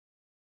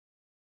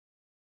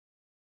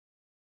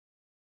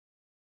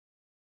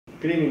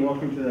Good evening.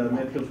 Welcome to the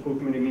Medfield School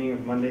Committee meeting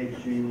of Monday,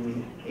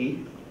 June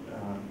 8th.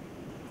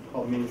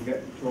 Call the meeting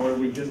to order.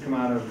 We just come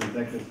out of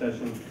executive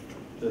session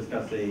to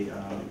discuss a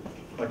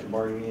collective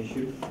bargaining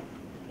issue.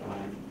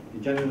 The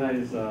agenda tonight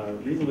is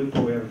reasonably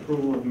full. We have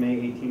approval of May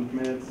 18th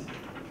minutes.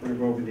 We're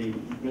going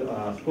to go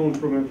over the school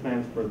improvement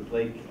plans for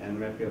Blake and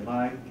Medfield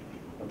High,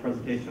 a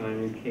presentation on a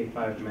new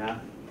K-5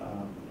 math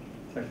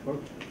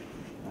textbook,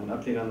 an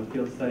update on the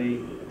field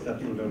study,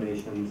 accepting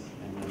donations,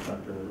 and then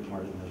Dr.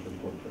 Martin has a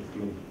report for the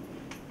committee.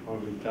 Why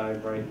don't we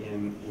dive right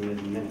in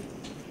with minutes?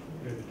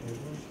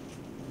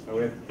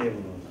 We have to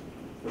table those.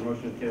 For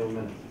motion to table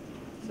minutes.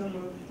 So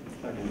moved.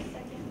 Second.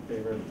 In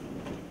favor?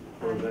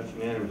 Opposed? That's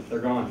unanimous. They're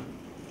gone.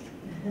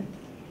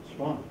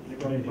 Swan.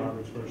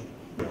 Roberts first.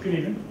 Good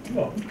evening.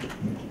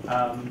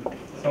 Welcome.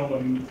 So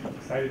I'm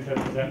excited to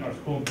present our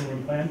school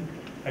improvement plan.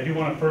 I do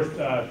want to first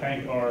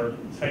thank our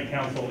site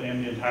council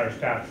and the entire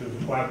staff. It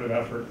was a collaborative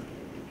effort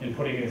in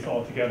putting this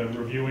all together,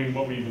 reviewing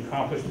what we've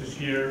accomplished this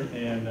year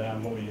and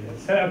what we had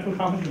set out to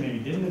accomplish and maybe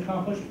didn't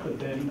accomplish, but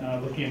then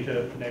looking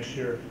into next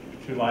year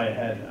to lie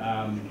ahead.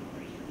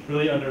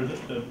 Really under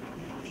the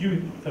few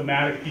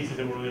thematic pieces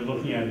that we're really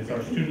looking at is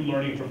our student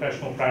learning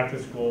professional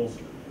practice goals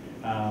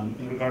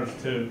in regards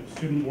to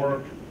student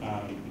work,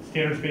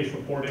 standards-based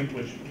reporting,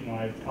 which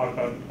I talked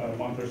about a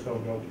month or so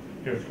ago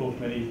here at school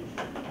committee,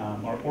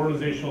 our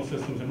organizational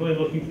systems, and really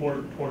looking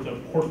towards a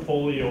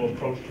portfolio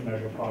approach to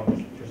measure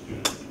progress for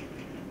students.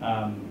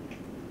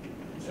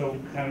 So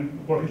kind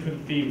of working through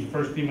the themes,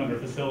 first theme under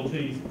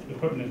facilities,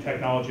 equipment and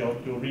technology, I'll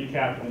do a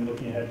recap and then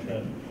looking ahead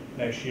to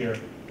next year.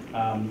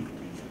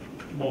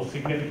 Most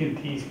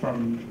significant piece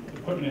from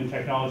equipment and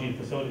technology and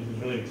facilities is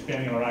really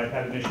expanding our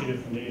iPad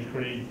initiative from the 8th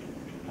grade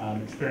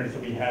experience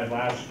that we had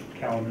last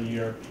calendar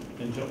year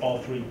into all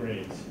 3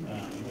 grades,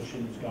 which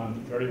has gone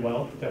very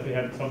well. Definitely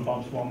had some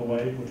bumps along the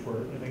way, which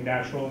were, I think,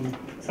 natural and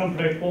some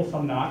predictable,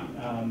 some not.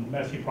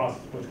 Messy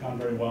process, but it's gone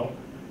very well.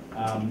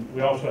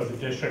 We also, as a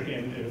district,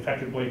 in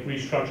Effective Blake,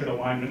 restructured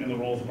alignment in the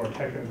roles of our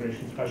tech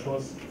integration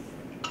specialists,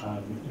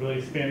 really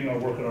expanding our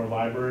work at our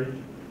library.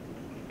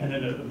 And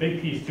then a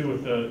big piece, too,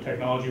 with the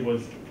technology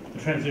was the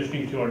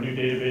transitioning to our new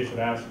database of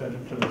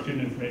Aspen for the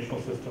student informational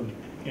system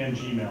and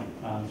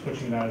Gmail,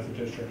 switching that as a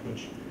district,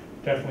 which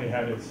definitely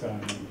had its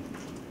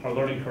our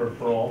learning curve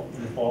for all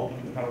in the fall.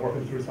 We're kind of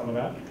working through some of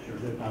that. Sure.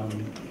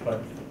 But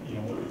I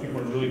think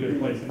we're in a really good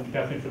place, and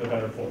definitely for the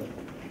better for it.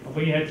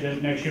 Looking ahead to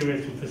next year, we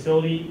have some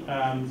facility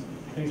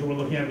things that we're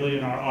looking at really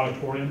in our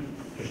auditorium,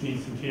 which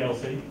needs some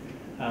TLC,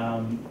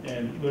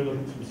 and really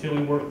looking at some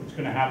ceiling work that's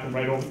going to happen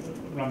right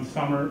around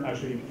summer.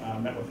 Actually,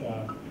 met with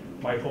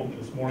Michael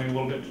this morning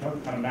a little bit,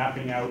 kind of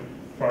mapping out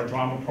for our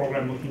drama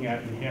program, looking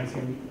at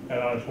enhancing that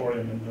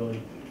auditorium and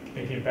really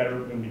making it better.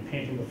 We're going to be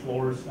painting the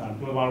floors,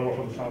 doing a lot of work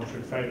with the summer, which we're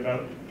excited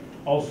about.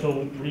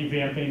 Also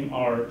revamping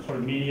our sort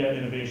of media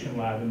innovation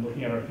lab and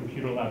looking at our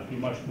computer lab to be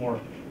much more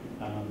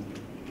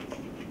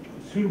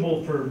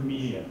suitable for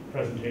media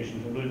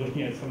presentations and really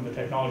looking at some of the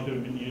technology that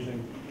we've been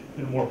using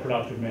in a more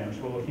productive manner.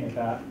 So we're looking at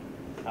that.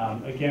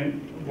 Again,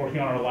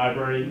 working on our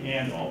library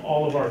and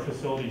all of our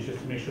facilities just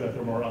to make sure that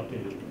they're more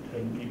updated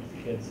to meet with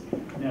the kids.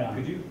 Yeah,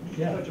 could you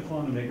touch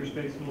upon the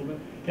makerspace a little bit?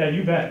 Yeah,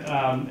 you bet.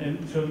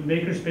 And so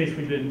makerspace,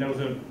 that was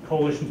a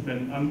coalition's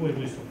been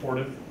unbelievably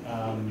supportive,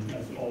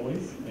 as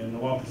always, and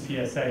along with the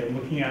CSA. And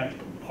looking at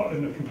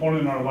the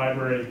component in our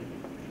library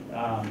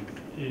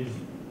is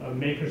a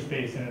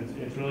makerspace, and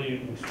it's really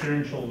an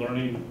experiential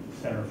learning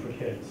center for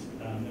kids.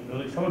 And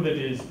really, some of it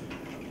is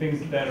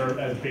things that are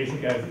as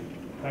basic as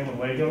playing with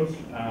Legos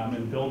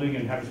and building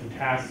and having some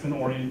tasks and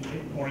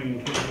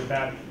orienting kids with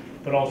that,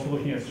 but also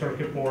looking at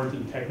circuit boards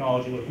and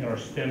technology, looking at our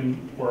STEM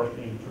work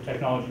for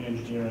technology and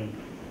engineering.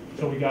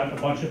 So we got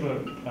a bunch of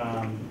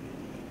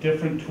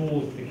different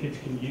tools that the kids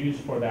can use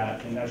for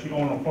that, and actually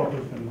Owner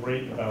Corporate's been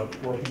great about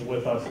working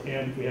with us,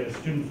 and we had a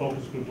student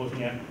focus group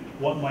looking at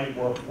what might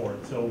work for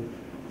it. So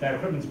that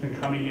equipment's been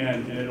coming in,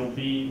 and it'll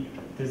be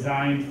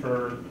designed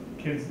for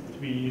kids to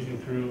be using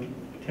through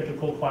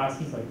typical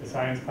classes, like the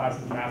science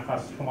classes, math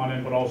classes come on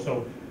in, but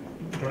also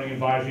during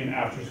advisory and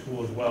after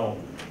school as well.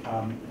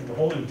 And the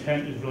whole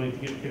intent is really to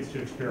get kids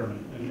to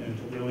experiment and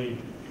to really,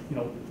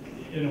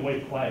 in a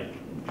way, play,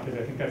 because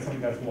I think that's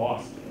something that's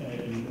lost,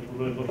 and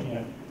we're really looking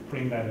at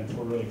bringing that in, so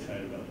we're really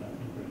excited about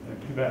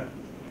that. Too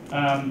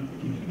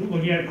bad.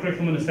 Looking at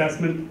curriculum and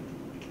assessment,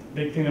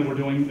 big thing that we're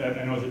doing that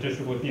I know as a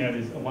district looking at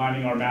is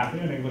aligning our math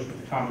and English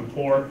with the Common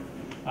Core.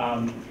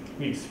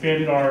 We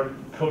expanded our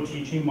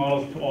co-teaching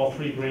models to all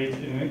 3 grades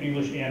in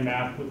English and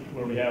math,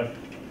 where we have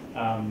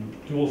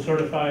dual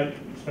certified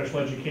special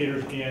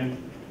educators and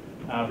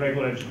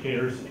regular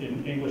educators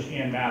in English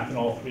and math in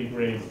all 3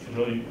 grades to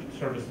really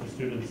service the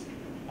students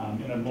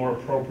in a more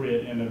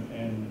appropriate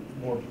and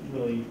more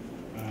really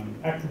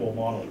equitable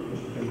model, which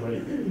has been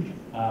great.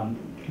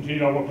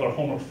 Continued our work with our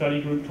homework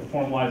study group to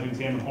formalize and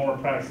examine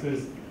homework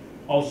practices.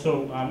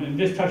 Also, and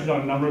this touches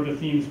on a number of the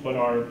themes, but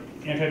our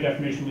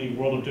Anti-Defamation League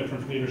World of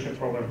Difference Leadership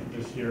Program for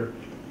this year,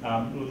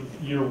 was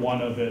year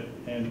 1 of it,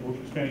 and we're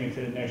expanding it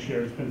to next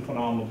year. It's been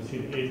phenomenal to see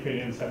the 8th grade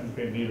and 7th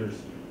grade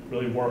leaders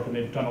really work, and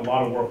they've done a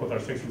lot of work with our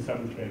 6th and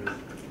 7th graders.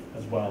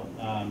 as well.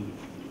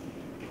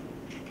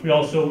 We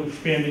also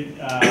expanded,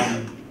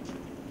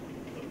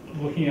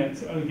 looking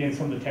at, again,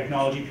 some of the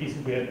technology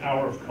pieces. We had an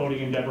hour of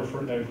coding endeavor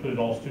that included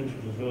all students,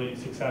 which was really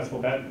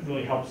successful. That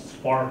really helped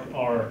spark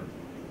our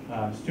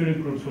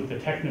student groups with the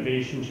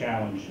Technovation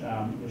Challenge,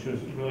 which was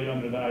really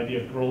under the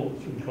idea of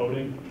girls in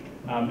coding.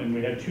 And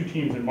we had two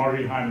teams, and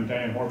Marguerite Heim and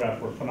Diane Horvath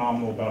were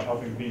phenomenal about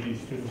helping lead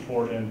these students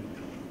forward, and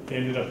they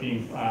ended up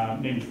being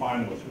named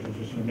finalists, which was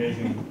just an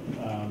amazing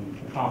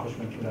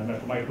accomplishment for them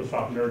at the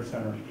Microsoft Nerd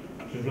Center,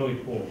 which is really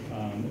cool.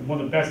 One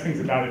of the best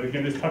things about it,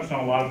 again, this touched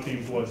on a lot of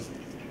things, was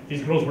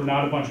these girls were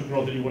not a bunch of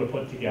girls that you would have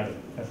put together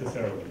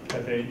necessarily.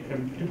 That they had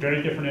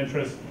very different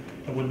interests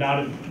and would not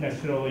have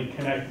necessarily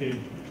connected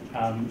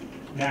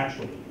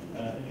naturally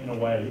in a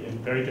way, in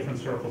very different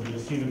circles. We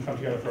just seen them come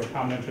together for a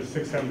common interest,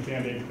 6th, 7th,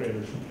 and 8th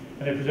graders.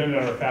 And they presented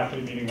at our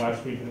faculty meeting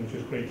last week, and it was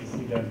just great to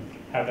see them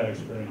have that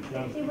experience.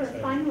 That was They were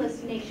exciting.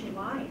 finalists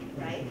nationwide,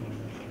 right?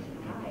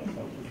 Right.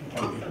 So,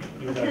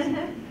 thank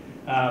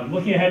you.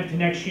 Looking ahead to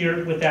next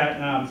year with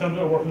that, some of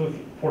them are working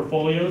with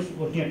portfolios.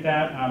 Looking at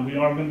that, we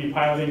are going to be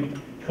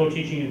piloting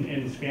co-teaching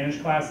in Spanish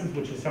classes,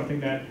 which is something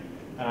that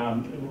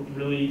we're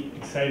really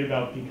excited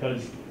about,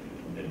 because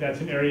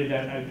that's an area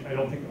that I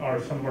don't think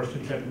some of our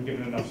students have been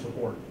given enough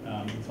support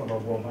in some of our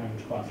world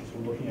language classes. So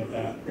we're looking at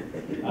that.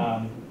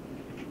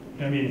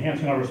 Going to be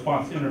enhancing our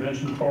response to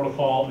intervention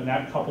protocol, and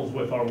that couples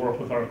with our work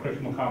with our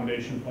curriculum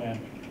accommodation plan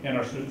and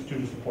our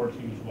student support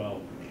team as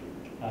well.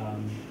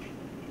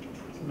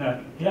 So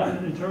Matt, Yeah.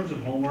 in terms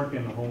of homework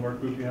and the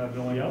homework group you have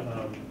going, Yep.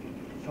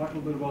 talk a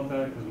little bit about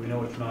that, because we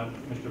know it's not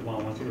Mr.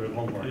 Blount wants to do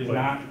homework. It is but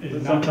not- it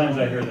is but not- sometimes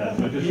I hear that,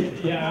 so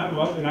just. Yeah,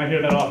 well, and I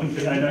hear that often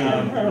too. I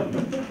know.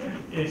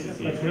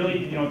 It's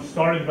really, it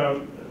started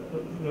about,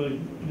 really,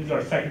 this is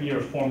our second year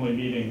of formally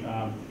meeting,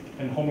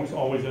 and homework's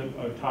always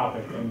a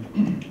topic.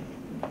 And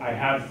I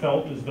have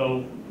felt as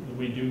though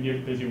we do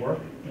give busy work,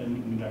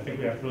 and I think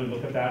we have to really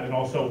look at that. And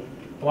also,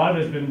 a lot of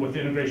it has been with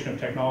the integration of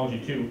technology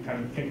too,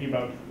 kind of thinking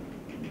about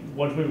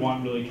what do we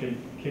want really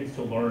kids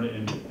to learn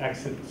and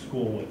exit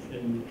school with,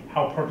 and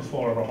how purposeful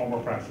are our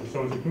homework practices.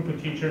 So as a group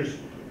of teachers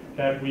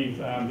that we've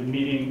been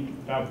meeting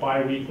about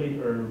bi-weekly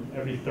or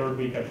every third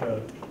week at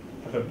the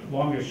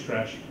longest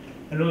stretch,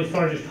 and really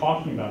started just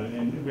talking about it.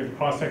 And we have a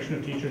cross-section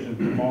of teachers and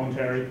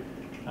voluntary,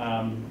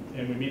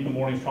 and we meet in the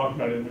mornings talking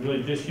about it. And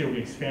really this year we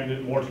expanded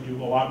it more to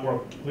do a lot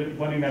more,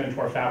 blending that into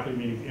our faculty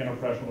meetings and our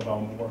professional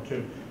development work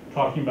too.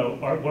 Talking about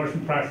what are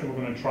some practices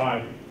we're going to try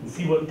and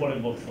see what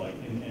it looks like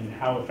and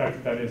how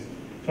effective that is.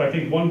 So I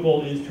think one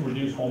goal is to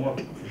reduce homework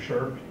for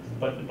sure,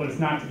 but it's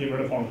not to get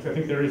rid of homework. I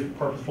think there is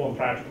purposeful and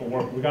practical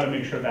work. We've got to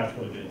make sure that's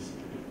what it is.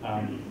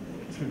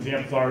 Some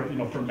examples are,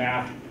 for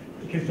math,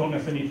 the kids don't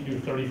necessarily need to do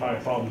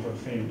 35 problems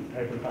of the same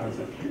type of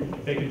concept.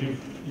 If they can do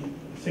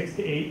 6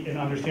 to 8 and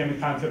understand the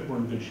concept, we're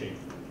in good shape.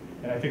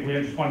 And I think we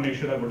just want to make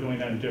sure that we're doing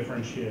that and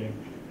differentiating.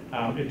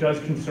 It does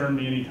concern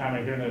me anytime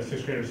I hear that a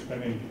 6th grader is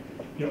spending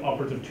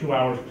upwards of 2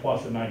 hours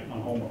plus a night on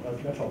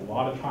homework. That's a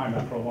lot of time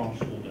after a long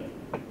school day.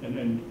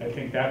 And I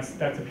think that's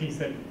a piece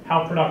that,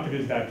 how productive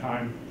is that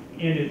time?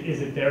 And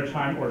is it their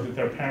time, or is it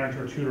their parents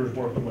or tutors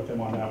working with them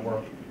on that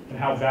work? And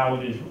how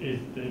valid is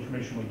the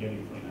information we're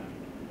getting from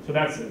that? So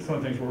that's some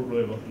of the things we're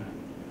really looking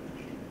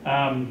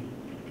at.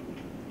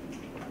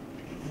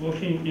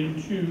 Looking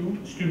into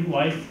student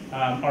life,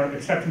 our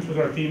acceptance was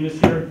our theme this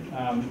year,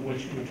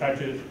 which we tried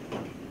to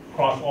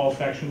cross all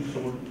sections. So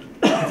we're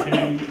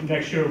continuing.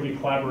 Next year will be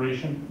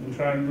collaboration, and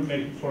trying to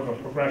make sort of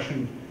a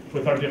progression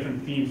with our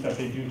different themes that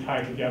they do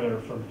tie together,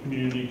 from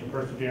community to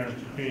perseverance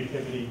to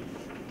creativity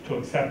to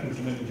acceptance,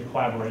 and then into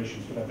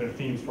collaboration, so that they're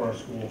themes for our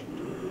school.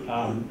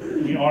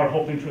 We are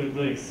hoping to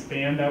really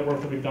expand that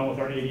work that we've done with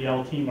our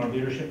ADL team, our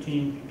leadership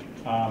team.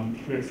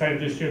 We're excited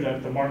this year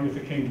that the Martin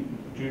Luther King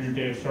Jr.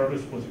 Day of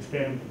Service was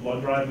expanded with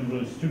blood drive, and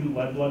really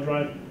student-led blood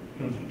drive.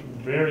 It was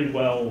very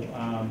well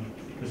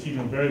received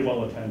and very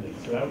well attended,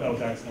 so that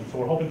was excellent. So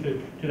we're hoping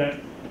to do that,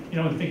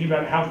 and thinking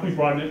about how can we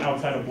broaden it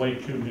outside of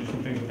Blake too, and do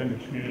some things within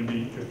the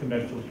community, just the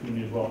Medfield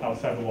community as well,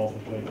 outside the walls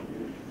of Blake.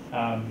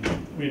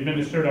 We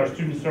administered our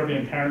student survey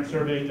and parent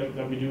survey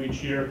that we do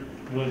each year,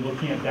 really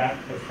looking at that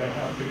to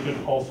have a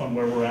good pulse on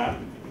where we're at.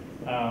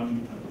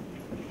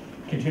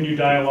 Continued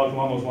dialogue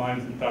along those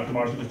lines that Dr.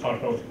 Marson just talked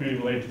about with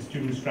community related to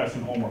student stress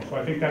and homework. So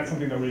I think that's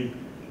something that we're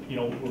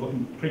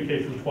looking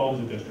pre-K through 12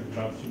 as a district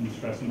about student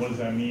stress and what does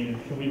that mean,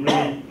 and can we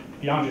really,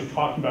 beyond just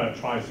talking about it,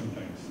 try some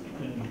things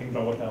and think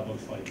about what that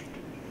looks like.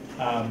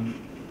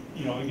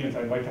 Again,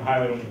 I'd like to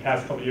highlight over the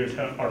past couple of years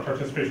our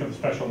participation with the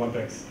Special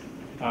Olympics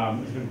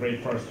has been great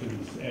for our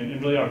students, and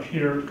really our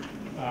peer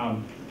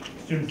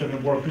students have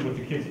been working with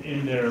the kids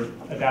in their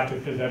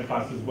adaptive phys ed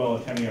classes as well,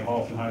 attending at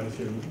Halston High this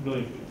year. It was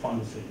really fun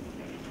to see,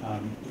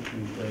 which has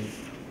been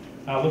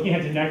great. Looking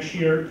ahead to next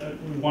year,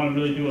 we want to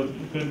really do a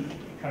good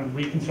kind of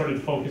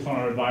reconcerted focus on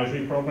our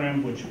advisory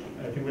program, which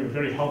I think we have a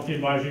very healthy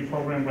advisory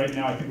program right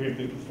now. I think we have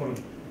to sort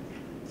of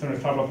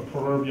sometimes talk about the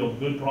proverbial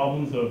good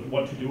problems of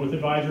what to do with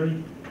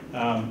advisory,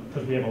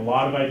 because we have a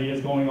lot of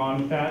ideas going on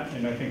with that,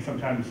 and I think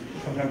sometimes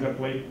at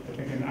Blake,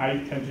 and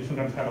I tend to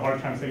sometimes have a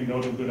hard time saying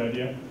no to a good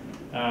idea.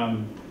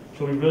 So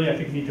So we really, I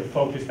think, need to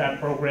focus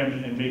that program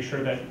and make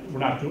sure that we're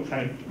not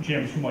trying to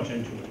jam too much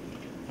into it.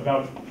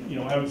 About,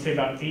 I would say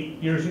about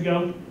 8 years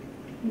ago,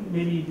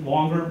 maybe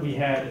longer, we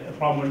had a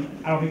problem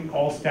when, I don't think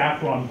all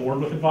staff were on board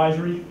with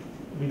advisory.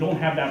 We don't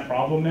have that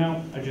problem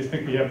now. I just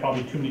think we have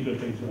probably too many good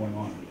things going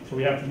on. So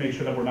we have to make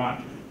sure that we're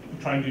not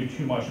trying to do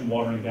too much and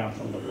watering down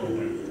some of the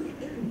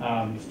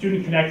programs.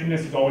 Student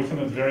connectedness is always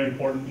something that's very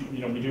important.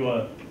 We do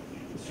a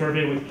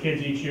survey with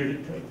kids each year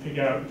to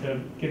figure out,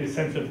 to get a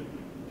sense of,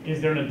 is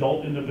there an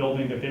adult in the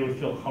building that they would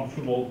feel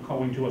comfortable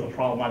going to with a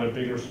problem, either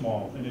big or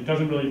small? And it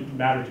doesn't really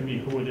matter to me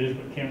who it is,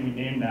 but can we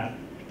name that?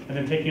 And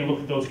then taking a look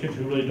at those kids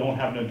who really don't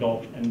have an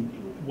adult and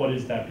what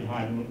is that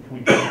behind? And can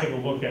we take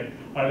a look at,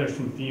 are there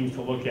some themes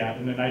to look at?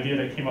 And an idea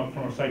that came up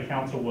from our site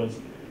council was,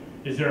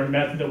 is there a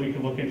method that we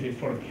can look into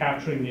sort of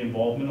capturing the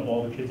involvement of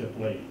all the kids at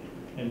Blake?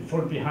 And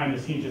sort of behind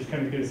the scenes, just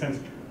kind of get a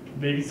sense,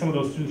 maybe some of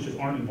those students just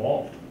aren't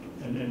involved.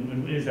 And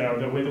are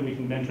there a way that we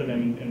can mentor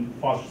them and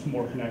foster some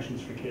more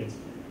connections for kids?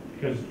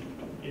 Because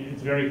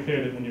it's very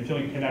clear that when you're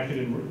feeling connected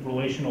and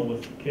relational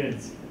with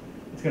kids,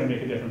 it's going to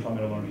make a difference on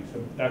their learning.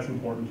 So that's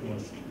important to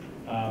us.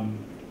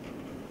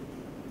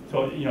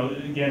 So,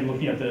 again,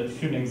 looking at the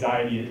student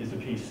anxiety is a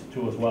piece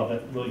too as well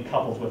that really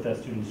couples with that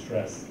student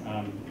stress.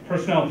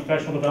 Personnel and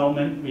professional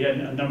development, we had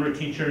a number of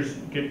teachers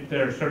get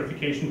their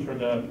certification for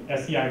the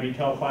SEI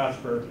retail class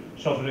for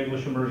sheltered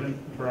English immersion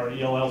for our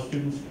ELL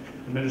students.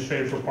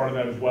 Administrators were part of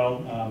that as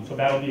well. So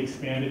that'll be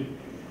expanded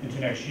into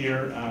next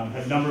year.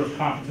 Had a number of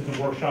conferences and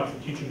workshops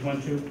that teachers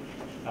went to.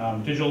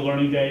 Digital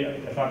Learning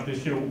Day, I thought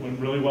this year went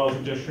really well as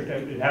a district.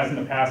 It has in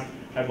the past.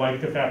 I'd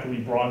like the fact that we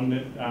broadened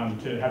it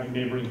to having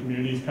neighboring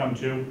communities come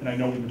too. And I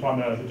know we've been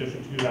talking about as a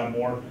district to do that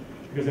more,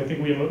 because I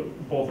think we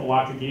have both a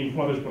lot to gain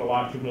from others, but a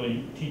lot to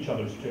really teach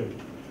others too.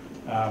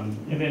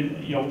 And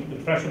then, the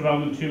professional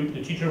development too,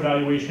 the teacher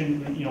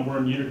evaluation, we're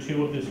in year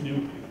 2 of this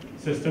new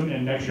system,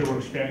 and next year we're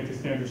expanding to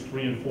standards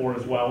 3 and 4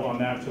 as well on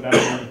that. So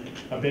that'll be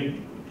a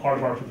big part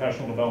of our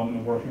professional development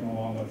and working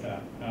along with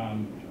that.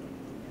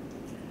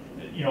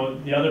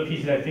 The other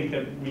piece that I think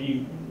that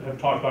we have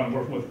talked about and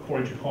working with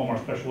Corey Jacome, our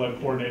special ed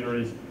coordinator,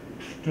 is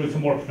doing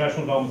some more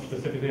professional development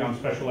specifically on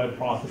special ed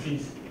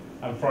processes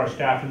for our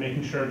staff and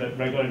making sure that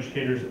regular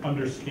educators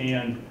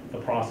understand the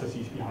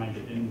processes behind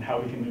it and how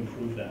we can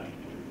improve that.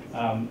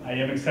 I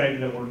am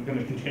excited that we're going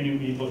to continue to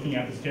be looking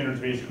at the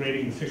standards-based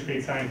grading. The 6th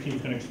grade science team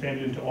is going to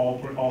expand it into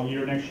all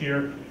year next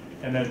year.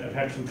 And then I've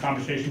had some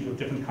conversations with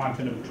different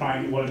content of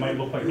trying what it might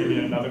look like maybe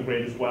in another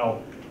grade as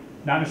well.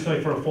 Not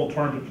necessarily for a full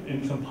term, but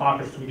in some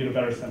pockets so we get a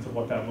better sense of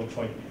what that looks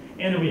like.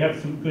 And that we have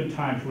some good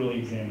time to really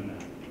examine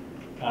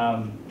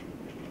that.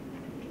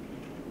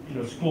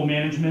 School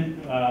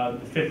management, the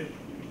 5th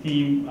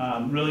theme,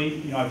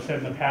 really, I've said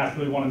in the past,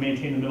 really want to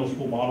maintain the middle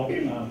school model.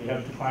 We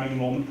have declining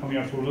enrollment coming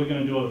up, so we're really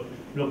going to do a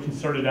real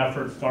concerted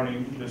effort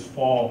starting this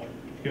fall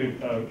to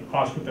get a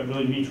class group that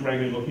really meets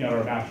regularly looking at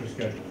our master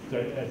schedule. So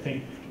I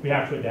think we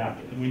have to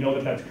adapt it, and we know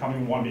that that's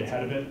coming. We want to be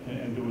ahead of it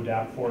and do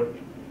adapt for it.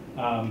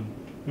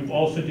 We've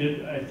also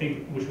did, I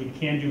think, which we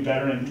can do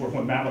better in working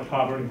with Matt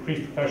LaCava,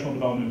 increased professional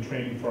development and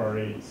training for our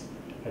aides.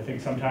 I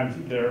think sometimes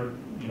they're,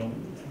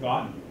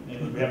 forgotten,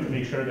 and we have to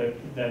make sure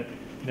that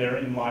they're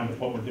in line with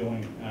what we're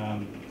doing.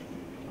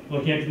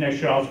 Looking into next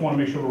year, I also want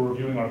to make sure we're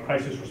reviewing our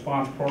crisis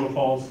response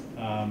protocols.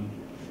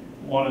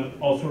 Want to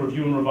also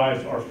review and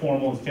revise our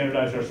formal and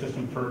standardize our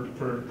system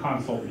for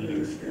consult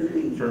meetings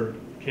for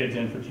kids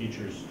and for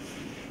teachers.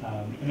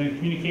 And then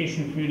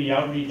communication, community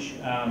outreach.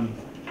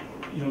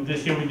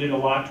 This year we did a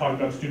lot talking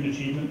about student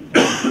achievement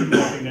and student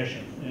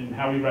recognition and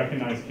how we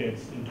recognize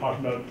kids, and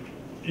talking about,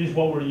 is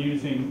what we're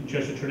using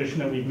just a tradition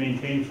that we've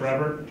maintained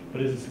forever,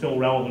 but is it still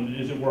relevant?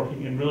 Is it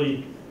working? And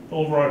really, the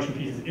overarching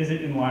piece is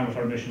it in line with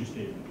our mission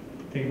statement?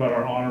 Think about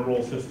our honor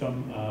roll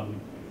system.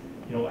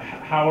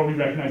 How are we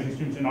recognizing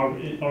students, and are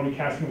we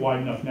casting a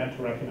wide enough net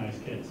to recognize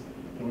kids?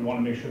 And we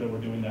want to make sure that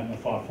we're doing that in a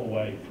thoughtful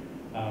way.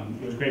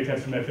 It was great to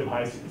have some Medfield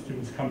High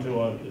students come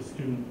to a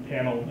student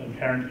panel and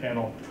parent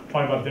panel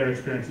talk about their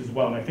experience as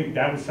well. And I think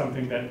that was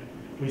something that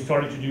we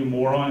started to do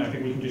more on. I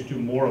think we can just do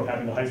more of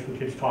having the high school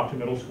kids talk to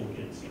middle school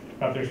kids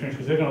about their experience,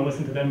 because they're going to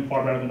listen to them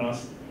far better than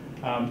us.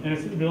 And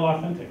it's real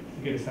authentic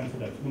to get a sense of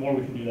that. So the more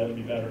we can do that, it'll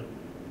be better.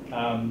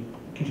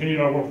 Continued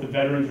our work with the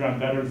veterans around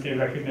Veterans Day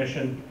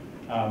recognition.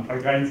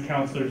 Our guidance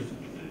counselors,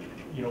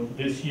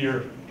 this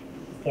year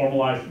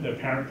formalized their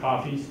parent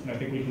coffees, and I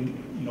think we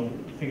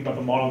can, think about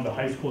the model the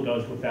high school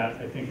does with that.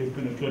 I think has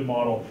been a good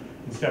model,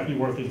 and Stephanie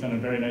Worth has done a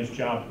very nice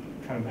job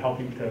kind of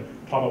helping to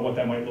talk about what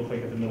that might look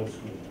like at the middle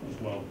school as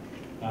well.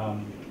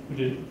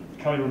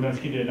 Kelly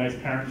Rominsky did a nice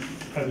parent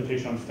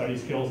presentation on study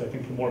skills. I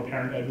think the more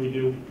parent ed we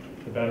do,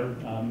 the better,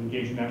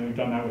 engaging that, and we've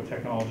done that with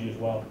technology as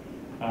well.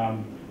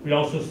 We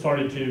also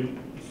started to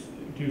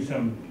do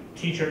some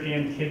teacher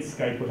and kids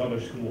Skype with other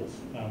schools.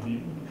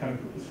 We kind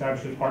of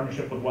established a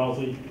partnership with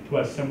Wellesley, who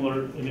has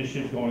similar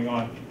initiatives going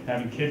on,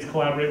 having kids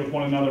collaborate with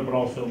one another, but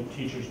also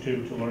teachers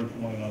too, to learn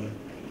from one another.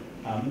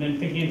 And then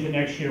thinking into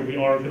next year, we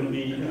are going to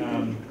be,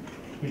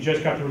 we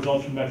just got the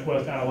results from Metro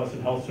West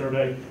Adolescent Health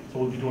Survey, so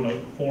we'll be doing a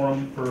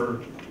forum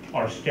for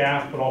our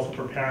staff, but also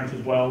for parents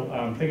as well.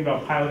 Thinking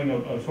about piloting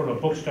a sort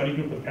of book study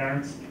group with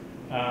parents,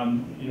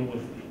 you know,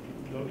 with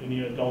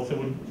any adults that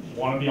would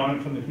want to be on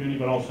it from the community,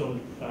 but also,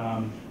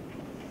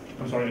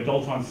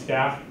 adults on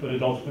staff, but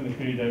adults in the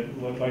community that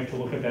would like to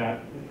look at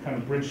that, kind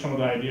of bridge some of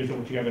the ideas that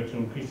were together to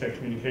increase that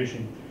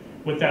communication.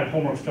 With that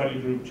homework study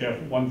group, Jeff,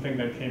 one thing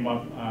that came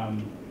up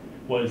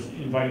was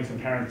inviting some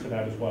parents to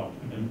that as well.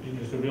 And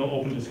just a real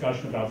open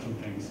discussion about some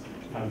things.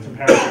 Some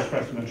parents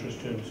expressed some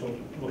interest too, so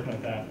looking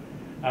at that.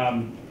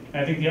 And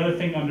I think the other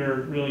thing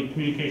under really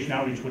communication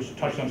outreach, which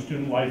touched on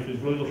student life, is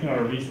really looking at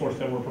our resource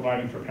that we're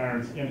providing for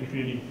parents and the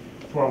community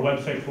through our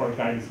website, through our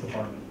guidance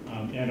department,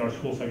 and our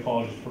school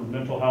psychologists for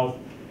mental health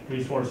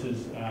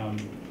resources,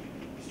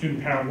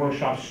 student-parent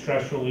workshops,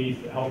 stress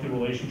relief, healthy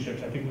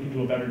relationships. I think we can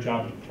do a better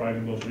job of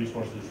providing those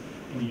resources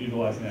and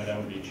utilizing that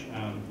outreach.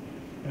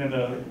 And then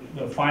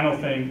the final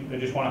thing I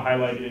just want to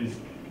highlight is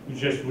we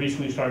just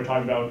recently started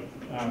talking about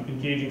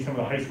engaging some of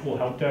the high school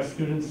help desk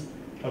students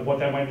of what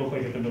that might look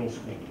like at the middle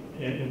school.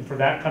 And for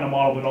that kind of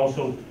model, but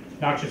also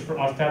not just for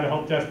us to have a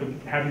help desk, but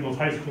having those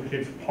high school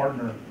kids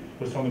partner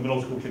with some of the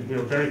middle school kids. We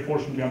are very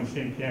fortunate to be on the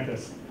same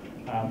campus,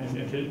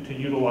 and to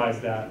utilize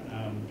that,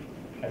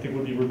 I think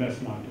we'd be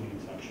remiss not doing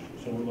such.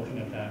 So we're looking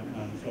at that.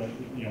 So,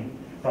 you know,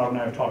 Rob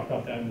and I have talked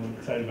about that, and we're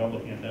excited about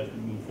looking at that as we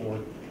move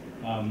forward.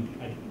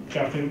 I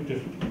definitely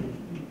just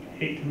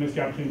hate to miss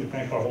the opportunity to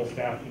thank our whole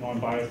staff. You know, I'm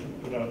biased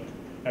about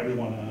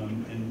everyone,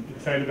 and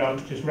excited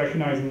about just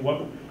recognizing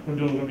what we're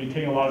doing. We're going to be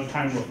taking a lot of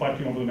time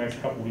reflecting over the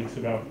next couple of weeks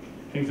about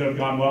things that have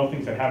gone well,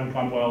 things that haven't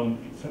gone well, and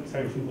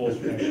setting some goals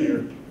for next year.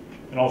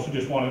 And also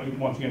just want to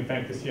once again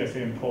thank the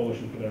CSA and the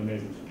Coalition for their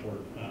amazing support.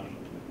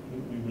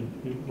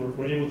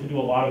 We're able to do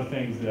a lot of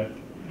things that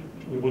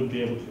we wouldn't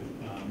be able to,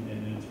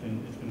 and it's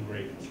been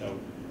great. So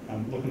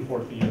I'm looking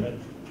forward to the year ahead.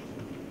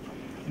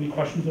 Any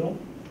questions at all?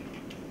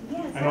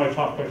 Yes. I know I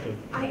talk quickly.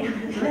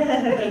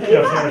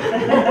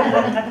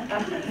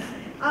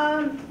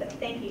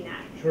 Thank you,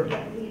 Nat. Sure.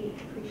 Yeah, we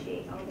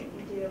appreciate all that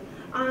you do.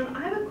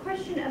 I have a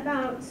question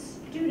about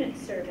student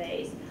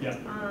surveys. Yeah.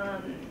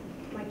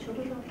 My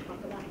children don't talk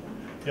about them.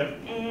 Yep.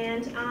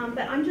 And,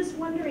 but I'm just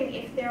wondering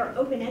if there are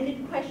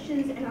open-ended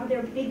questions, and are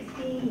there big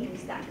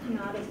themes that come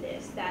out of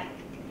this that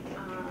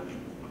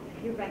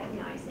you're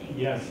recognizing?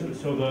 Yes,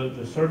 so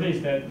the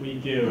surveys that we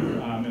give,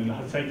 and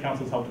the site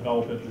councils help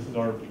develop it, this is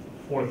our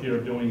 4th year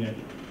of doing it,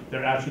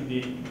 they're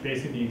actually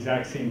basically the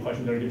exact same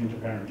questions that are given to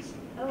parents.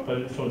 Oh.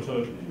 But so it's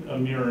a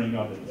mirroring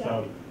of it. Yeah.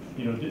 So,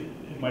 you know,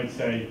 it might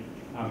say,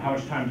 how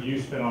much time do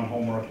you spend on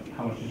homework?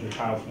 How much does your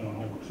child spend on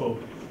homework? So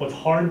what's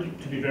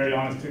hard, to be very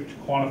honest, to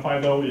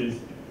quantify though is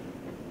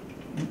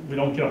we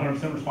don't get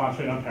 100% response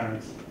rate on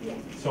parents. Yes.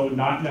 So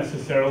not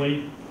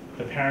necessarily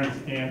the parents,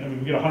 and I mean,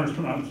 we get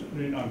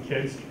 100% on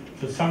kids.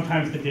 So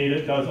sometimes the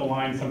data does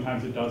align,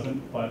 sometimes it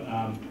doesn't, but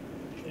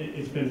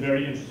it's been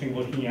very interesting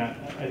looking at.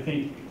 I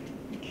think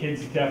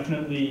kids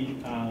definitely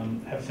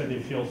have said they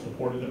feel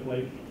supported of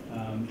late,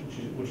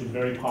 which is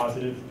very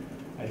positive.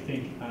 I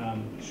think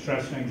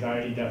stress and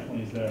anxiety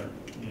definitely is there,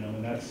 you know,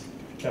 and that's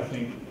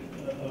definitely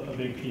a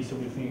big piece of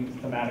we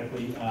think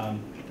thematically.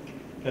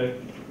 The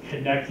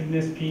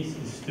connectedness piece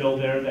is still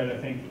there. That I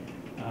think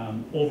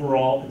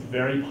overall it's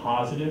very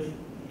positive,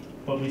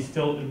 but we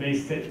still, it may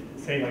say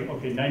like,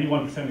 okay,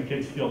 91% of the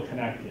kids feel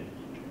connected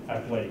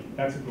at Blake.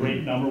 That's a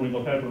great number we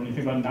look at, but when you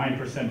think about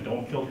 9%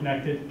 don't feel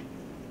connected,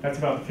 that's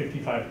about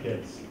 55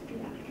 kids.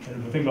 Yeah. And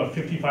if we think about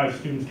 55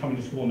 students coming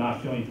to school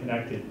not feeling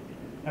connected,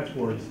 that's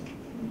worrisome.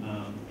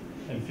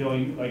 And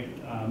feeling like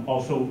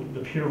also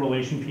the peer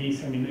relation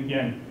piece. I mean,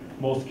 again,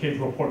 most kids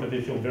report that they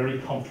feel very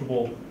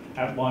comfortable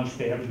at lunch.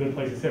 They have a good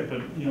place to sit,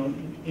 but you know,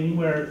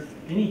 anywhere,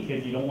 any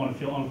kid, you don't want to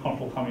feel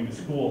uncomfortable coming to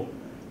school.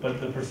 But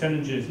the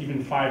percentages,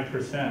 even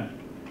 5%,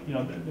 you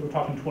know, we're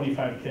talking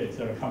 25 kids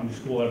that are coming to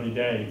school every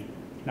day,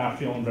 not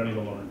feeling ready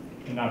to learn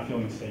and not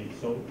feeling safe.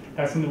 So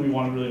that's something we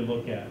want to really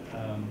look at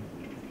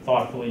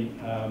thoughtfully.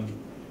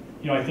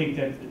 You know, I think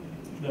that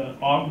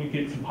we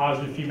get some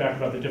positive feedback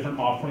about the different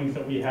offerings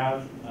that we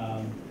have.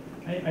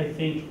 I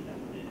think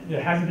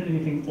there hasn't been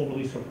anything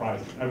overly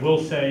surprising. I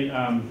will say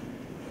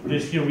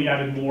this year we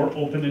added more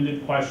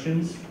open-ended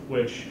questions,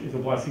 which is a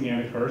blessing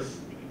and a curse,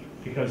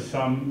 because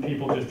some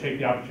people just take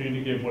the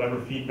opportunity to give whatever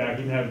feedback,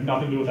 even have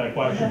nothing to do with that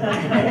question.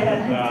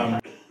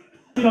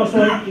 You know,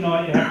 so you know,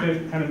 I have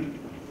to kind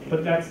of,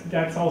 but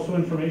that's also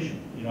information.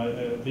 You know,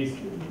 at least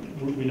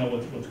we know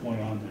what's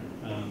going on there.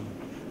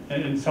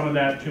 And some of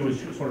that too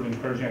is sort of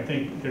encouraging. I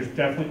think there's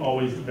definitely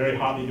always very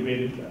hotly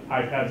debated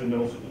iPads in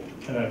middle school,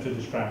 and that's a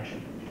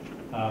distraction.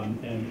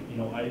 And you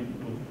know, I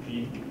would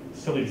be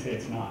silly to say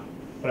it's not.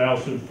 But I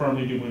also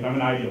firmly do believe, I'm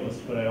an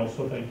idealist, but I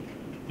also think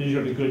these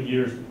are the good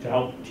years to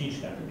help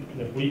teach that. And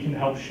if we can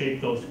help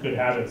shape those good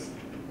habits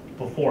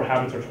before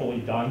habits are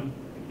totally done,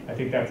 I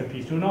think that's a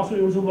piece too. And also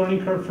it was a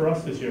learning curve for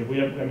us this year.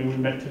 We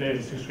met today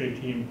as a 6th grade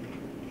team,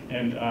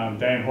 and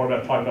Diane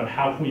Horvath talked about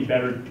how can we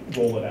better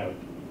roll it out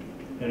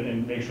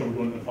and make sure we're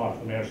doing it in a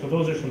thoughtful manner. So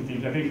those are some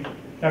things. I think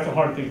that's a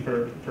hard thing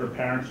for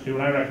parents too,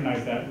 and I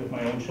recognize that with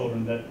my own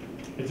children, that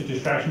it's a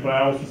distraction, but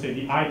I also say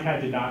the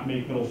iPad did not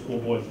make middle school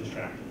boys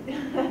distracted. I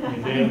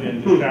mean, they have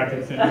been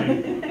distracted since,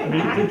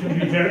 to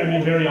be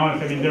very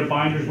honest, I mean, their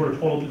binders were a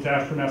total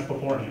disaster mess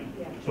beforehand.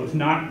 Yeah. So it's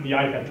not the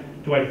iPad.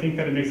 Do I think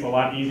that it makes it a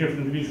lot easier for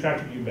them to be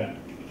distracted? You bet.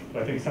 Do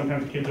I think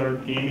sometimes kids are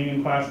gaming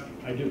in class?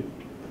 I do.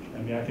 I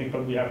mean, I think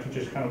but we have to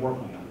just kind of work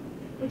on that.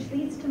 Which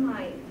leads to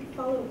my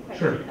follow-up question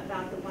Sure.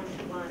 about the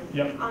one-to-one.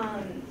 Yep.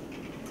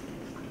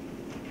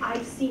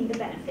 I've seen the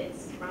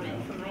benefits from it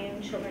for my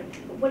own children.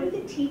 But what are the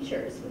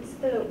teachers? What's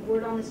the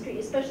word on the street,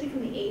 especially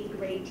from the 8th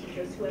grade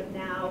teachers who have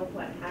now,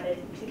 had it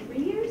 3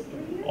 years?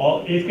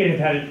 All 8th grade have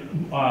had it,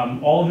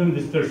 all of them,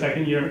 this is their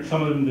second year,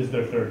 some of them, this is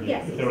their third year.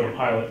 Yes, if they were a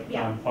pilot,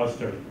 Yeah. plus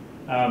third.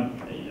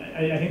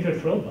 I think they're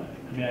thrilled by it.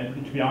 I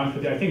mean, to be honest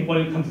with you, I think what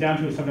it comes down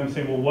to is sometimes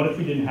saying, well, what if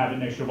we didn't have it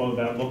next year, what would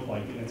that look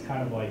like? And it's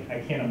kind of like, I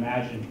can't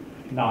imagine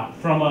not.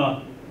 From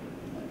a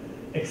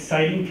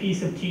exciting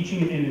piece of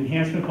teaching and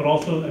enhancement, but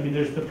also, I mean,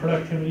 there's the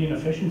productivity and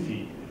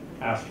efficiency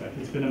aspect.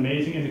 It's been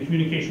amazing, and the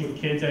communication with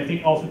kids. I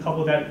think also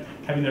couple that,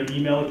 having their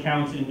email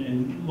accounts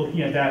and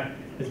looking at that,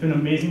 it's been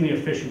amazingly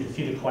efficient to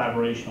see the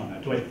collaboration on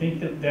that. Do I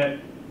think that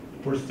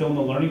we're still in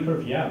the learning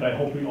curve? Yeah, but I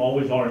hope we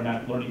always are in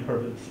that learning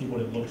curve to see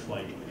what it looks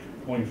like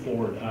going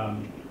forward.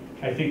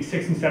 I think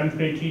 6th and 7th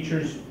grade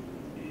teachers,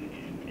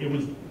 it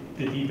was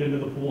the deep end of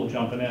the pool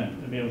jumping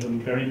in. I mean, it was a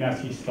very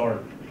messy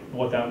start,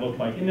 what that looked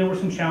like. And there were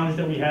some challenges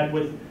that we had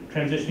with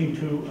transitioning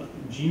to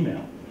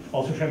Gmail.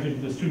 Also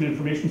transitioning to the student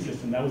information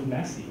system, that was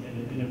messy,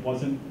 and it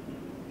wasn't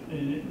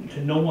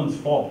to no one's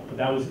fault, but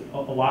that was a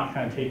lot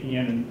kind of taking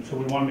in, and so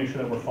we want to make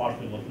sure that we're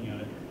thoughtfully looking at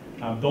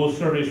it. Those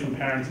surveys from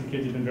parents and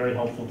kids have been very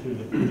helpful too,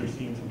 that they're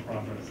seeing some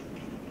progress.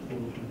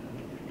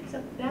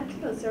 So back to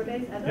those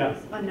surveys, are Yeah.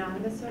 those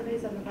anonymous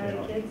surveys on the part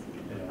of Yeah. kids?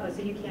 Yeah. Oh,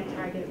 so you can't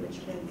target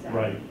which kids are?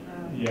 Right,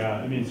 yeah,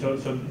 I mean, so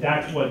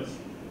that's what's,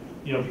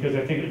 because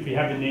I think if we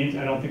have the names,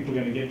 I don't think we're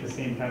gonna get the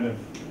same kind of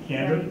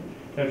candor Right.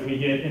 that we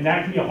get, and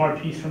that can be a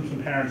hard piece from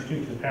some parents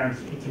too, because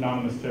parents, it's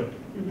anonymous too,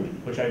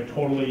 which I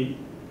totally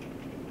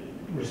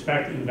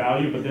respect and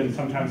value, but then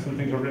sometimes some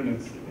things are written,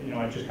 it's,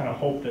 I just kind of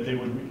hope that they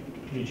would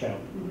reach out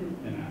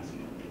and ask,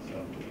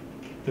 so.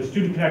 The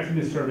student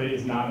connectedness survey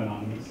is not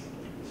anonymous,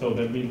 so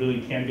that we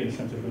really can get a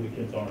sense of who the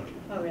kids are.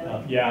 Oh,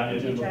 really? Yeah.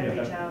 Did you try to looking at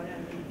reach that. out?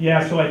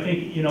 Yeah, so I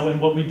think, and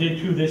what we did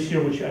too this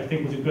year, which I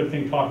think was a good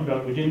thing talking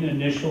about, we didn't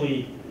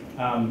initially,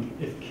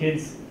 if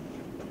kids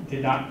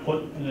did not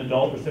put an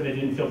adult or said they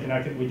didn't feel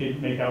connected, we did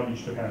make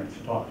outreach to parents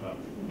to talk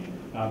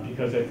about.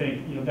 Because I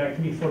think, that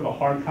can be sort of a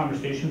hard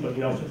conversation, but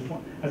we also just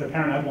want, as a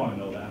parent, I'd want to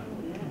know that.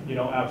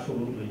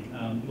 Absolutely,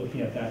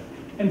 looking at that.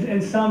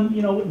 And some,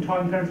 in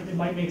talking to parents, it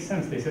might make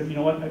sense. They said, you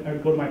know what,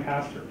 I'd go to my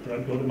pastor, or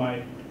I'd go to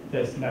my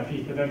this and that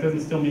piece, but that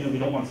doesn't still mean that we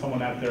don't want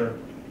someone at their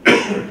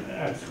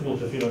at school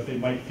to feel like they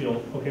might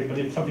feel, okay, but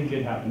if something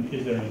did happen,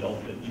 is there an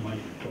adult that you might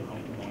feel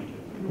comfortable going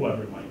to,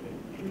 whoever it might be?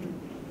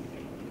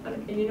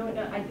 And you know what,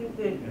 I think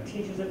the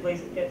teachers, at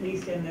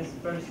least in this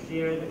first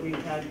year that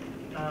we've had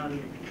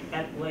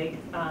at Blake,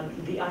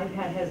 the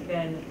iPad has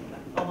been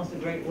almost a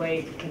great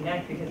way to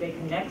connect, because they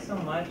connect so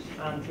much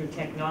through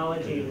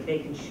technology that they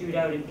can shoot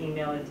out an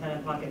email at 10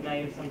 o'clock at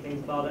night if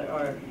something's bothered,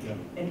 or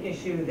an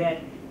issue that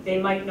they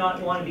might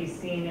not want to be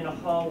seen in a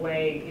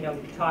hallway,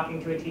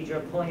 talking to a teacher or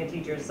pulling a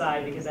teacher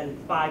aside, because then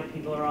 5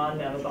 people are on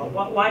them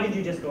about, why did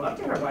you just go up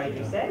to her? Why did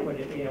you say?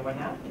 What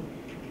happened?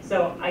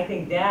 So I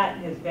think that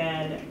has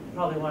been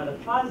probably one of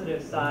the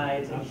positive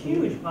sides, a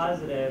huge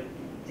positive,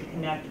 to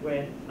connect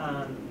with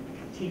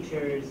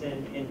teachers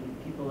and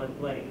people at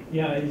Blake.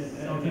 Yeah, I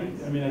think,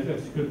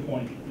 that's a good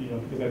point,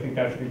 because I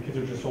think kids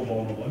are just so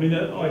vulnerable.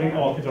 I think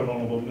all kids are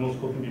vulnerable. Middle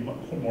school can be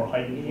more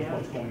heightened with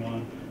what's going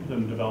on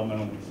than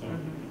developmentally, so.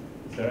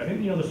 So I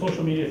think, the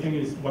social media thing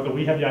is, whether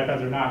we have the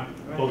iPads or not,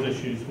 those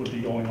issues would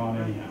be going on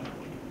anyhow.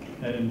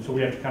 And so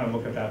we have to kind of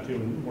look at that too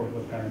and work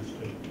with parents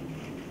too.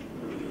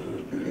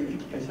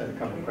 I just had a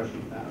couple of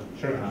questions to ask.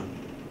 Sure.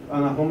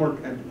 On the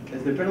homework,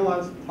 has there been a lot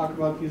of talk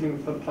about using a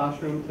flipped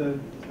classroom to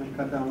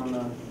cut down on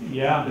the?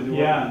 Yeah, Does it work?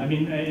 yeah,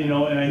 and I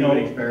know.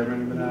 Anybody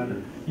experimented with that?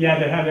 Or? Yeah,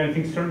 they have. I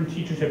think certain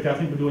teachers have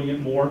definitely been doing it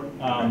more.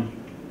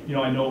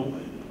 I know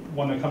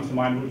one that comes to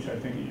mind, which I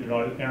think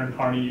Aaron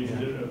Carney uses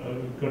it a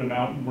good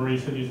amount.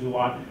 Marisa uses it a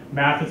lot.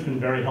 Math has been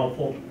very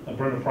helpful.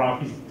 Brenda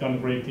Proffi's done a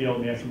great deal.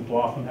 Nancy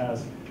McLaughlin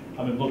has.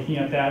 I've been looking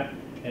at that,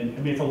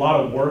 and it's a lot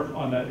of work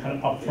on that kind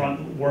of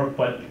upfront work,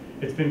 but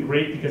it's been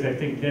great because I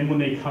think then when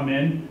they come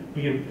in,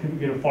 we can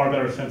get a far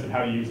better sense of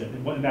how to use it,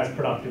 and that's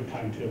productive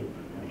time too.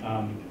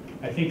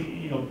 I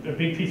think a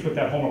big piece with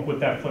that homework,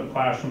 with that flipped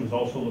classroom, is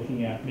also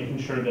looking at making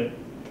sure that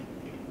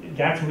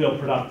that's real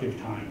productive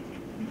time.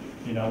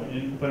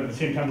 But at the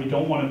same time, we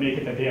don't want to make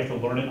it that they have to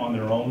learn it on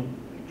their own,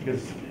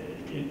 because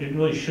it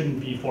really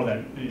shouldn't be for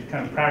that. It's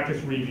kind of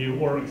practice, review,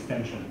 or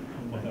extension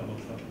of what that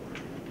looks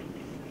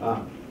like.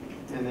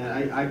 And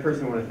then I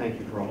personally want to thank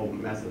you for a whole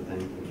mess of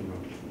things.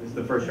 This is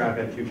the first year I've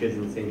had 2 kids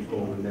in the same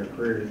school in their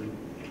careers. And,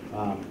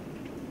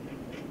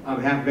 on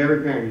behalf of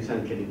every parent who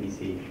sent a kid to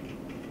DC,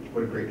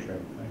 what a great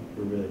trip.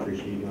 we really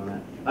appreciate you doing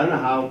that. I don't know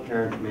how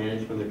parents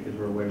managed when their kids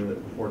were away with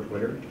it before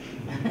Twitter,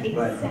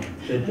 but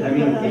I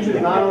mean,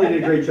 teachers not only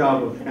did a great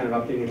job of kind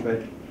of updating it,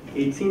 but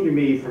it seemed to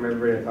me from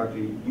everybody I talked to,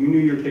 you knew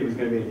your kid was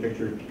going to be in a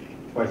picture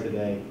twice a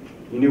day.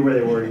 You knew where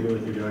they were, you knew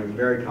what they were doing.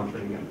 Very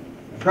comforting.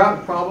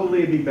 Probably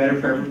it'd be better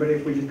for everybody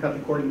if we just cut the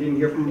cord and didn't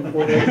hear from them for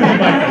 4 days, but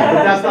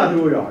that's not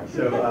who we are.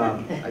 So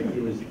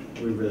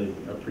we really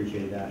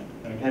appreciate that.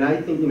 And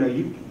I think, you know,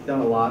 you've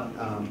done a lot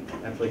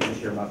at Blake this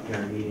year about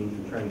parent meetings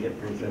and trying to get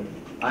parents in.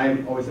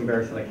 I'm always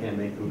embarrassed that I can't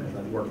make them because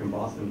I work in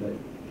Boston, but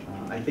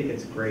I think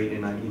it's great.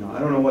 And I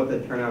don't know what the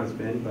turnout has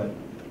been, but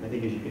I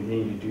think as you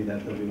continue to do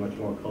that, there'll be much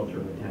more culture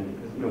of attending.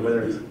 Because, you know,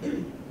 whether it's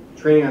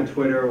training on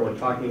Twitter or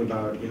talking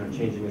about, you know,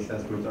 changing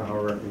assessments or how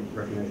we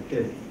recognize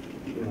kids,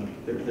 you know,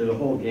 there's a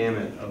whole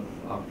gamut of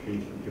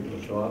opportunities for people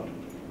to show up.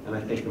 And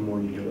I think the more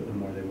you do it, the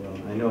more they will.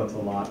 I know it's a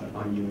lot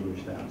on you and your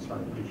staff, so I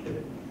appreciate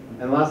it.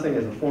 And the last thing,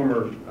 as a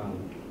former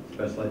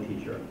special ed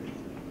teacher,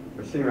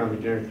 we're sitting around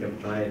the dinner table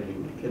tonight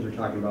and kids are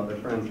talking about their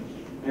friends.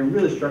 And it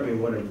really struck me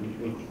what an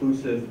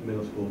inclusive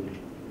middle school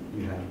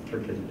you have for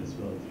kids with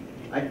disabilities.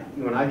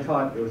 When I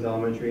taught, it was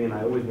elementary, and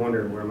I always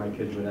wondered where my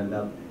kids would end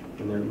up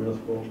when they're in middle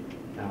school.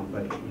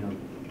 But you know,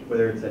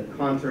 whether it's at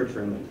concerts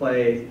or in the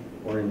plays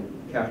or in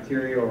the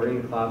cafeteria or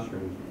in the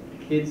classroom,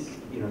 kids,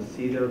 you know,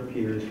 see their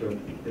peers who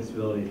have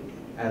disabilities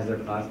as their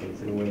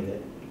classmates in a way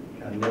that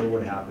never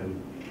would happen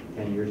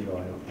 10 years ago,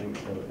 I don't think.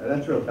 So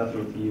that's a real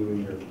testament to you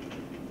and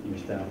your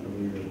staff, and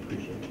we really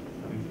appreciate it.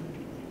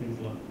 Thanks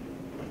a lot.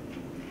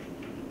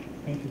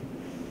 Thank you.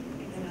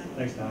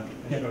 Thanks, Todd.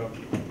 Yeah.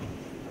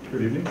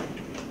 Good evening.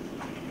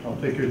 I'll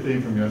take your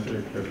theme from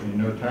yesterday, Chris. You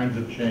know, times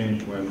have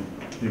changed when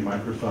the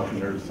Microsoft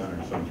Nerd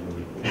Center sounds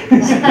really cool.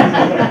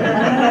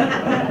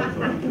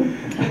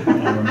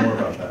 I'll learn more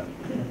about that.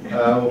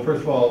 Well,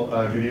 first of all,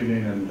 good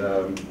evening, and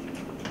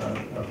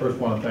I first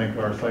want to thank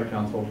our site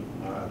council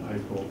at high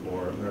school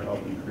for their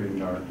help in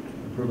creating our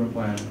improvement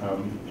plan.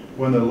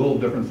 One of the little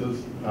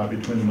differences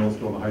between the middle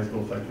school and the high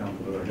school site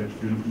council is I get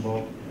students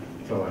involved.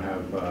 So I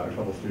have a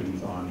couple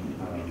students on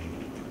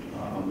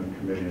the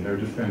committee, and they're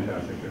just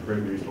fantastic. They're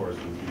great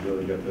resources. You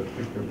really get to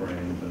pick their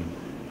brains and,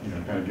 you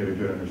know, kind of get a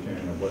good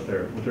understanding of what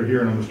they're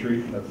hearing on the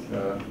street. That's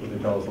what they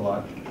tell us a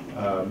lot.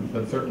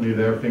 But certainly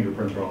their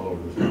fingerprints are all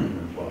over this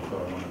document as well, so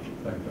I want to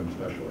thank them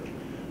especially.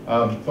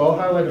 So I'll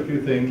highlight a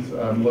few things,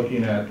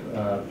 looking at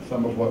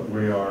some of what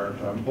we are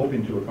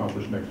hoping to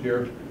accomplish next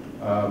year.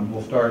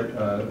 We'll start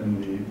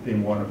in the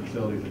theme 1 of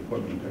facilities,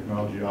 equipment, and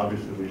technology.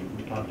 Obviously,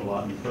 we've talked a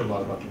lot and heard a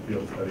lot about the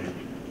field study,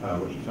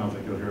 which it sounds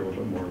like you'll hear a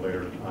little bit more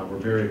later. We're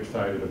very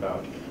excited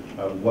about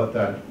what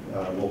that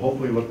will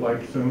hopefully look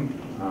like soon.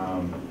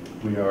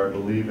 We are, I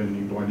believe,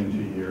 in going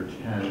into year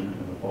 10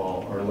 in the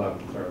fall, or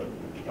 11, sorry,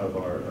 of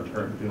our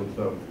current field.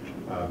 So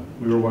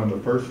we were one of the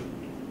first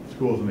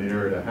schools in the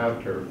area to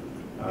have turf.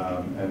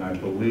 And I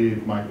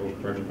believe, Michael,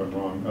 correct me if I'm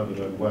wrong, other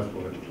than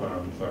Westwood,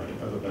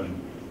 other than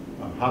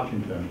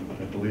Hopkinton,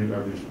 I believe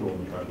every school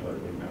in the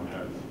Tri-Polite League now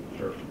has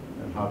turf.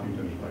 And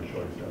Hopkinton is by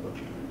choice. They have a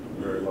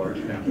very large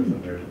campus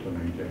and they're able to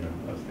maintain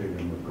a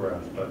stadium with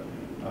grass. But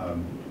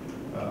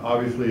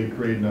obviously,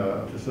 creating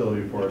a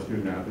facility for our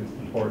student athletes is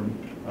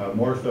important.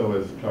 More so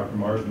as Dr.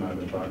 Mars and I have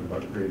been talking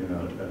about creating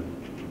a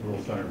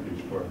real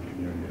centerpiece for the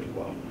community as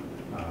well.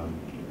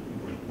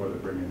 Whether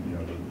bringing, you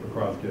know, the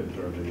lacrosse kids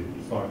or the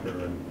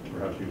soccer and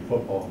perhaps even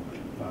football.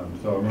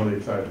 So I'm really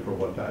excited for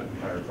what that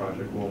entire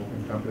project will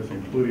encompass,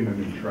 including a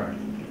new track.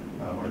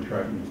 Our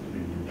track needs to be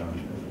redone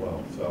as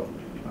well. So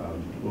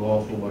we'll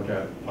also look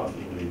at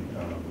possibly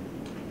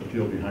the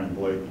field behind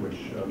Blake, which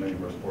many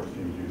of our sports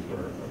teams use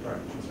for a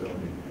practice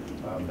facility.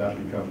 That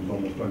becomes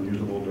almost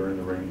unusable during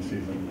the rainy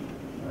season,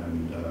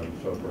 and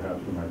so perhaps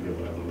we might be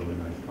able to have a really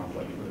nice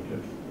complex for the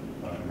kids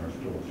in our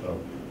school.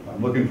 So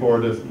I'm looking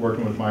forward to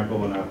working with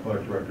Michael and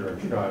Athletic Director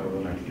Scott over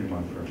the next few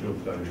months for a field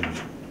study, and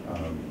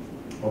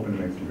hoping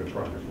to make some good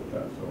progress with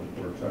that. So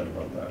we're excited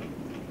about that.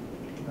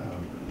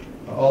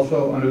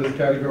 Also, under this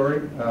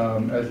category,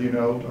 as you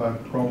know,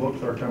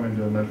 Chromebooks are coming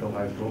to Medfield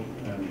High School,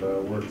 and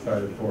we're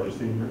excited for our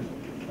seniors.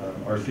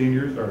 Our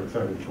seniors are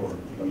excited for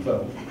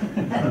themselves.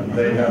 I've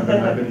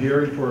been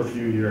hearing for a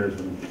few years,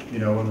 and you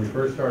know, when we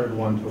first started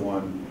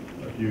one-to-one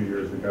a few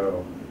years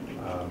ago,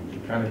 we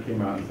kind of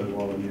came out and said,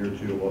 well, in year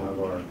 2 we'll have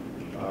our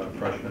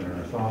freshmen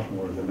and our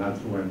sophomores, and that's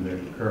when the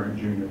current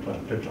junior class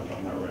picked up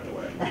on that right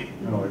away.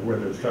 You know, like where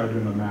they started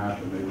doing the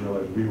math and they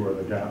realized we were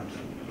the gaps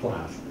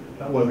class.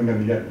 That wasn't going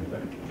to get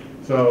anything.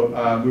 So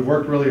we've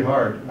worked really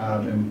hard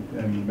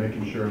in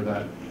making sure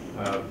that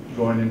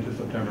going into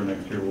September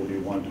next year will be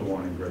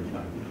one-to-one in grades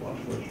 9 through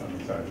 12, which I'm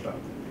excited about.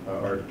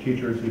 Our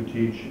teachers who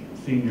teach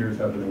seniors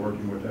have been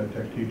working with Ed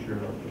Tech teacher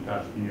over the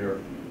past year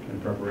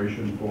in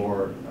preparation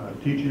for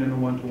teaching in a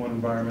one-to-one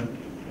environment,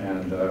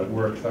 and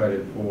we're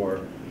excited for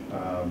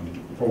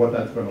what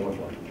that's going to look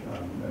like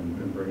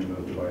and bringing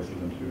those devices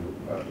into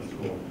the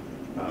school.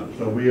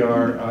 So we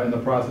are in the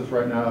process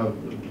right now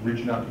of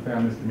reaching out to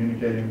families,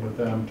 communicating with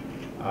them.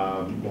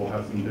 We'll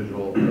have some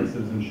digital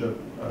citizenship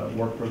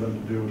work for them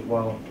to do as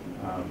well,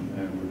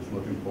 and we're just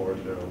looking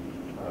forward to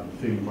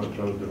seeing what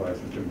those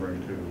devices can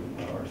bring to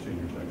our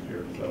seniors next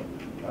year. So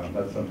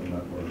that's something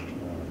that we're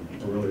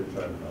really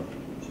excited about.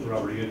 So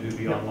Robert, are you gonna do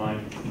the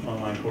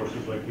online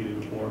courses like you did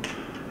before?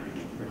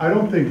 I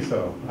don't think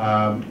so.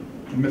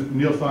 Mr.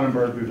 Neil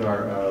Sonnenberg, who's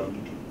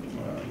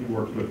he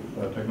works with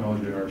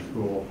technology in our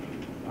school,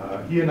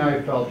 he and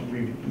I felt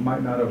we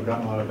might not have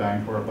gotten a lot of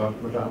bang for our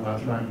buck with that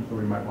last time, so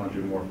we might want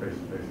to do more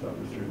face-to-face stuff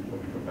with students when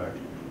we come back.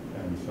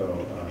 And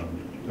so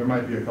there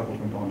might be a couple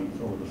components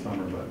over the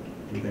summer, but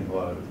we think a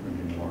lot of it's going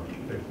to be more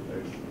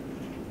face-to-face.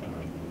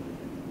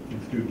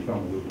 Students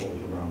found the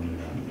loopholes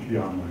around the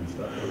online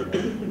stuff. So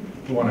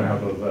we want to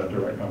have those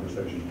direct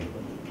conversations with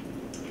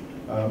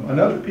them.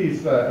 Another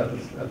piece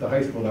at the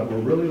high school that we're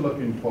really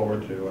looking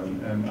forward to,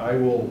 and I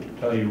will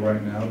tell you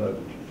right now that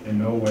in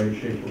no way,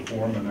 shape, or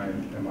form am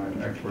I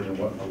an expert in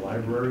what a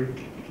library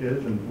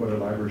is and what a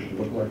library should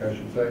look like, I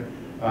should say.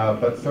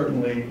 But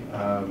certainly,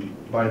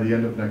 by the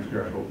end of next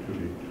year, I hope to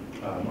be.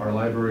 Our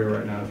library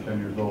right now is 10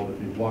 years old.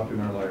 If you've walked in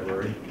our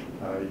library,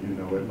 you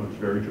know it looks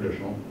very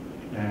traditional.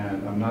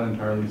 And I'm not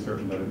entirely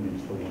certain that it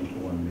meets the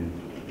one-to-one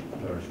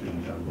needs that our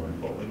students have going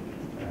forward.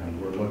 And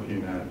we're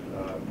looking at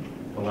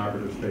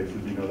collaborative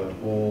spaces. You know, that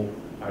whole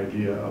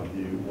idea of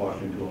you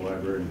walk into a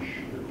library and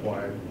you're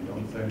quiet and you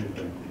don't say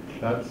anything.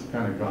 That's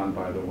kind of gone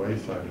by the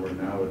wayside, where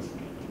now it's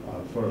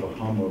sort of a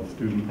hum of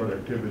student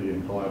productivity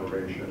and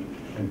collaboration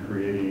and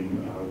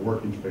creating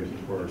working spaces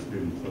for our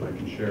students so they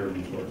can share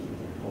resources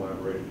and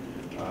collaborate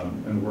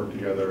and work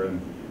together.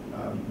 And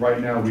right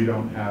now we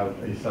don't have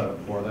a setup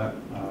for that.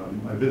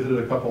 I visited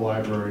a couple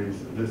libraries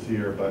this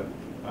year, but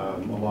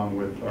along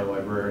with our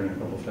librarian and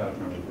a couple staff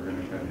members, we're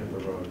going to kind of hit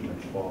the road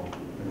next fall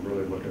and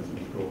really look at some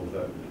schools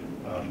that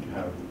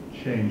have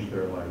changed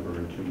their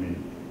library to meet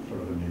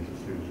sort of the needs of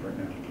students right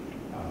now.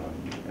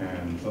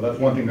 And so that's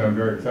one thing that I'm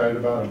very excited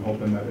about. I'm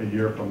hoping that a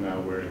year from now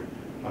we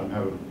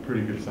have a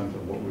pretty good sense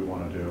of what we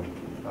want to do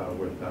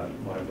with that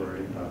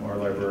library. Our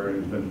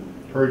librarian has been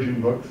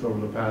purging books over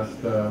the past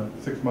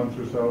 6 months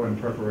or so in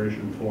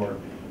preparation for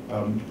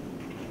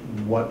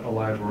what a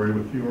library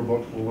with fewer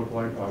books will look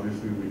like.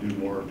 Obviously, we do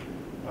more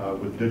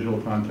with digital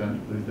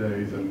content these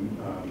days, and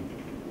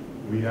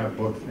we have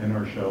books in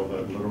our shelves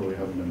that literally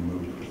haven't been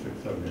moved for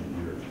 6, 7,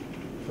 8 years.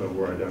 So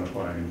we're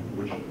identifying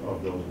which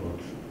of those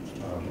books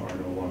are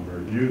no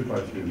longer used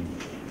by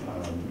students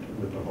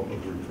with the hope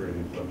of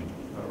recreating some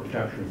or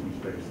capturing some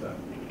space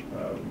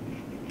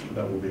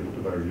that we'll be able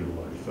to better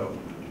utilize. So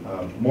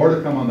more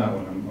to come on that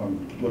one.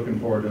 I'm looking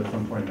forward to at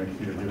some point next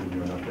year giving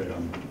you an update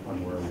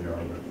on where we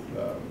are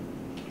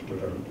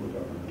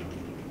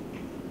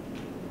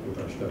with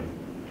our study.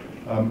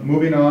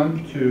 Moving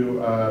on to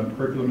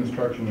curriculum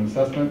instruction and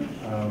assessment.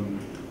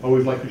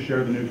 Always like to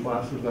share the new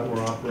classes that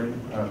we're offering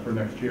for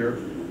next year.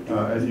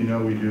 As you know,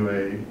 we do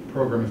a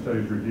program and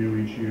studies review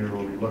each year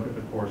where we look at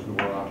the courses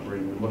we're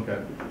offering. We look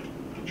at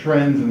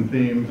trends and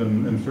themes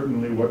and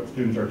certainly what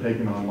students are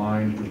taking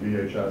online through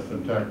VHS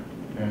and tech,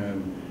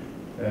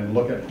 and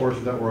look at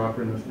courses that we're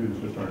offering that students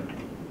just aren't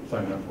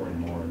signing up for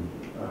anymore, and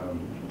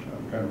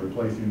kind of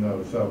replacing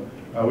those. So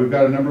we've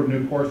got a number of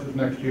new courses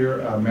next year.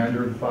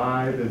 Mandarin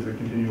 5 is a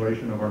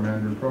continuation of our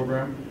Mandarin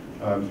program.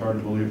 It's hard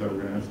to believe that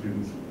we're going to have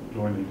students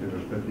going into their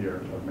 5th year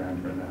of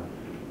Mandarin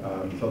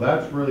now. So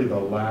that's really the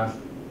last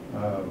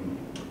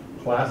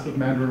class of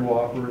Mandarin we'll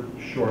offer,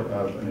 short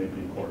of an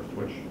AP course,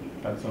 which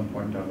at some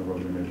point down the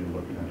road we may be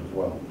looking at as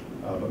well.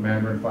 But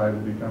Mandarin 5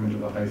 will be coming to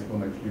the high school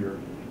next year.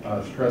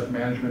 Stress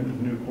management is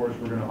a new course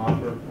we're going to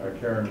offer.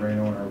 Karen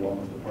Reno in our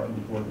wellness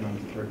department is working on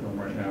this curriculum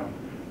right now.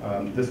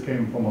 This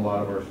came from a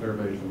lot of our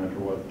surveys, the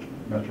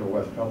Metro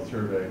West Health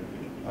Survey,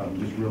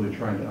 just really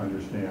trying to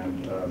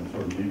understand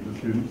sort of needs of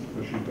students.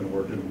 So she's been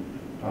working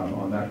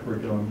on that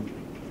curriculum.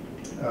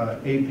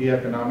 AP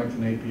Economics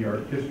and AP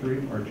Art History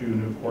are 2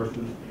 new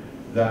courses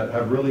that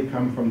have really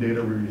come from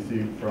data we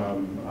received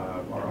from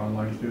our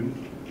online students.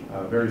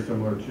 Very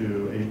similar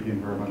to AP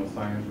Environmental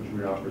Science, which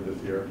we offered this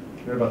year.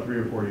 We had about 3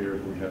 or 4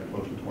 years where we had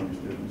close to 20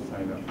 students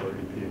sign up for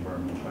AP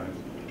Environmental Science.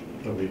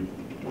 So we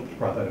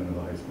brought that into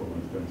the high school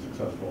and it's been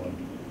successful. And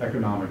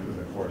economics is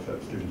a course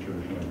that students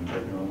traditionally have been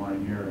taking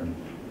online here, and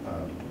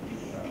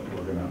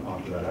we're going to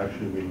offer that.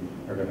 Actually, we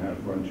are going to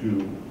have run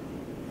 2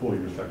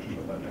 full-year sections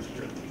of that next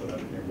year, so that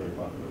became very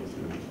popular with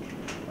students.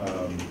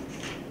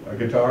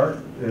 Guitar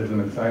is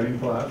an exciting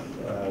class.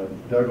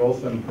 Doug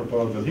Olson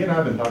proposes, he and I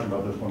have been talking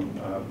about this one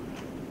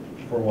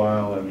for a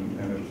while, and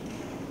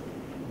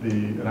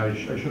I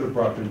should have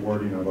brought the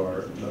wording of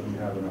that we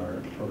have in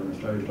our program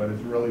studies, but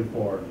it's really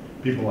for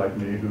people like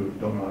me who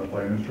don't know how to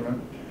play an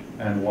instrument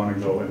and want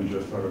to go and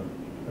just sort of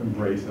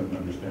embrace and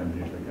understand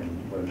music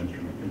and what an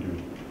instrument can do.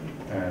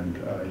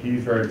 And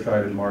he's very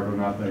excited. Margot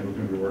Nothnagel is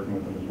going to be working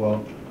with him as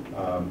well.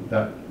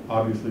 That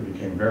obviously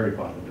became very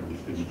popular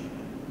with students.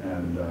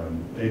 And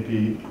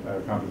AP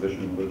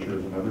Composition and Literature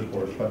is another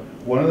course. But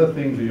one of the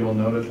things that you'll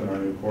notice in our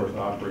new course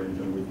offerings,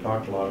 and we've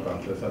talked a lot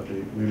about this at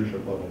the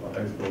leadership level at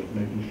high school, is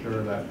making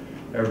sure that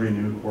every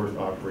new course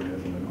offering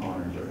isn't an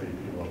honors or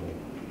AP level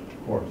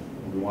course.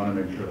 We want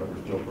to make sure that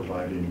we're still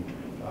providing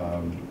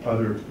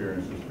other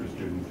experiences for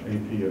students.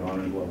 AP and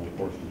honors level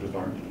courses just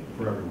aren't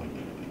for everyone.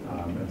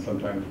 And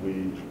sometimes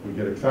we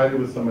get excited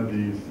with some of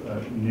these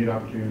neat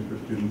opportunities for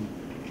students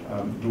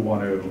who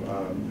want to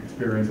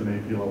experience an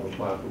AP level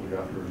class, but we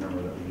have to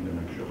remember that we need to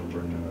make sure we're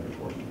bringing in other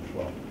courses as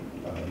well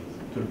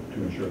to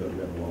ensure that we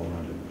have a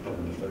well-rounded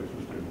program of studies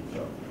for students.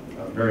 So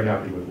very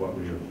happy with what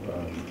we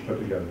have put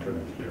together for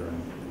next year.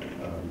 And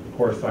the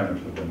course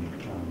signups have been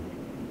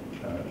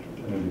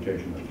an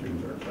indication that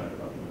students are excited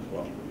about them as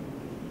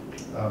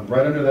well.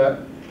 Right under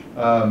that,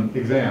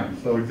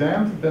 exams. So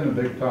exams have been a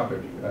big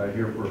topic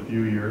here for a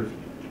few years,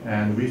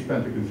 and we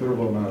spent a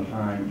considerable amount of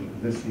time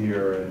this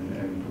year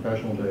and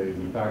professional days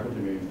and faculty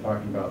meetings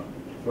talking about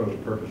sort of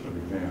the purpose of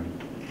exams.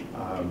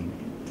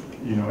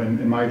 You know,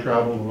 in my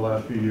travels over the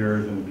last few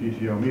years and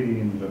PTO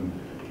meetings and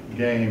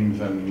games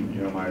and,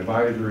 you know, my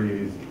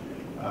advisories,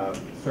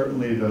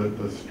 certainly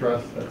the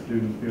stress that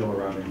students feel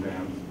around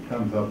exams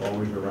comes up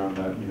always around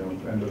that, you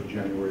know, end of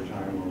January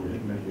time where we're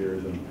hitting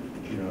mid-years and,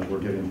 you know, we're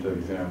getting to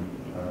exam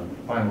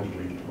finals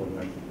week over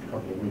the next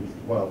couple of weeks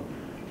as well.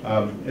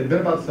 It had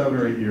been about 7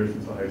 or 8 years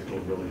since the high school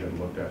really had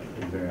looked at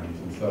exams,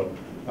 and so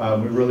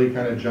we really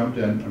kind of jumped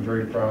in. I'm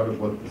very proud of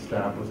what the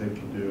staff was able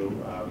to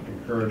do,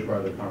 encouraged by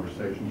the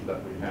conversations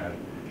that we had,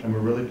 and we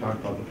really talked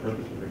about the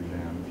purpose of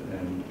exams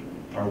and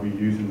are we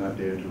using that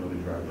data to really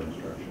drive our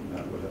instruction.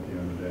 That was at the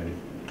end of the day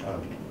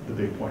the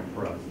big point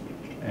for us.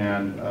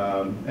 And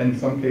in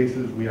some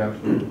cases we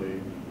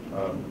absolutely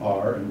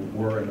are and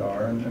were and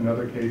are, and in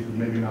other cases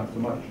maybe not so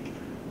much.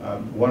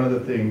 One of the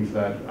things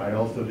that I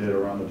also did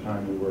around the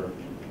time we were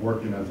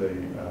working as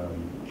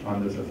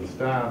on this as a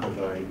staff,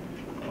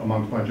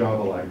 amongst my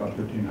Java like about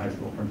 15 high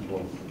school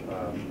principals,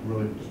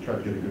 really just tried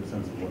to get a good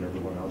sense of what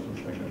everyone else was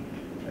thinking.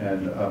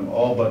 And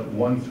all but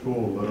one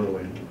school,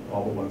 literally,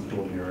 all but one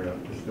school in the area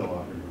is still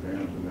offering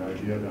exams. And the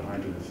idea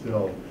behind it is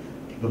still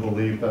the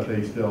belief that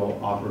they still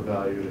offer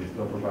value, they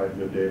still provide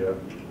good data.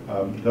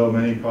 Though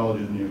many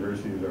colleges and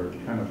universities are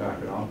kind of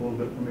backing off a little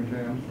bit from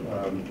exams,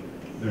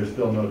 there's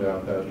still no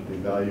doubt that the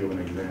value in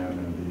an exam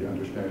and the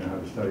understanding how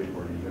to study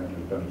for an exam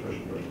is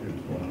beneficial to our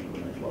students going on to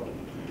the next level.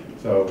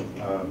 So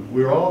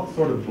we were all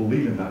sort of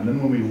believing that. And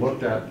then when we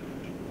looked at,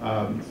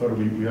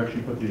 we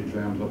actually put the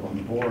exams up on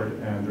the board,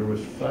 and there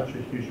was such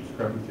a huge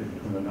discrepancy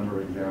between the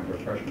number of exams our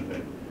freshmen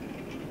take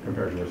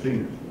compared to our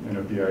seniors. And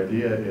if the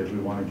idea is we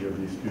want to give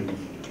these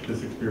students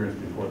this experience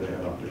before they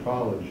head off to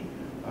college,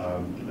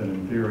 then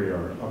in theory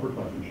our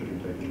upperclassmen should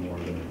be taking more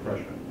than the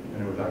freshmen.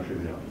 And it was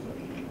actually the opposite.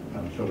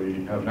 So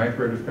we have 9th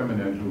graders coming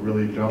in who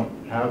really don't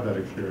have that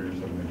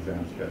experience of an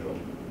exam schedule,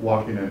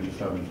 walking into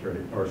 7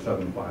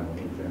 final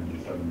exams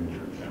and 7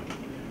 major exams.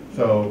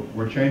 So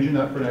we're changing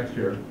that for next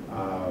year.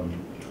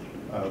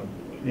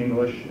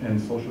 English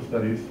and social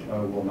studies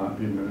will not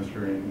be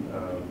administering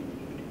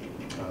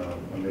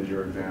a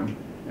mid-year exam,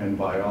 and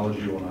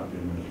biology will not be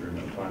administering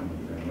a final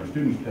exam. Our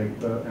students take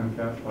the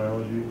MCAS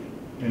biology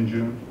in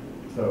June,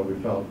 so we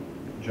felt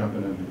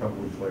jumping in a couple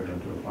weeks later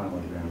into a final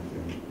exam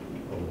seemed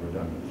a little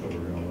redundant, so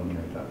we're going to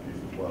eliminate that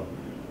piece as well.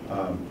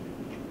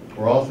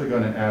 We're also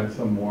going to add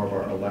some more of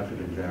our elective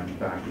exams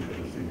back into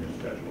the senior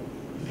schedule.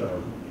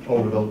 So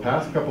over the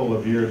past couple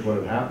of years, what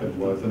had happened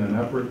was, in an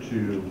effort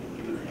to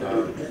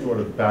sort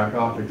of back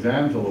off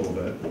exams a little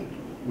bit,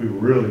 we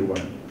really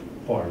went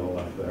far to the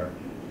left there.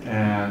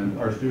 And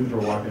our students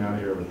were walking out of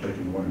here with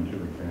taking 1 and 2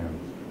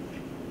 exams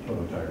for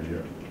the entire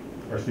year.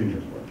 Our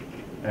seniors were.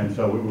 And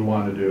so what we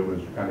wanted to do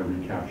was kind of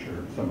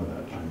recapture some of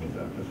that time with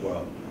them as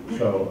well.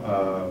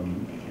 So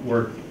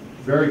we're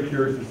very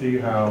curious to see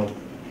how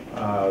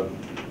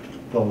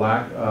the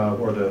lack of,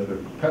 or the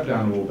cut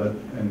down a little bit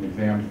in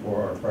exams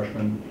for our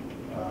freshmen,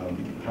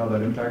 how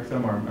that impacts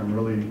them. I'm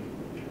really,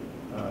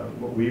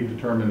 what we've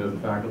determined as a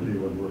faculty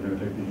was we're going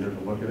to take the year to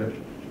look at it.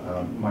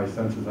 My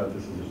sense is that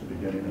this is just the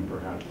beginning, and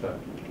perhaps that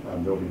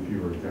there'll be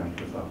fewer exams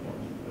for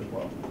sophomores as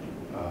well.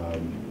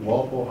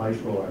 Walpole High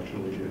School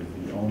actually is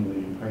the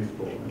only high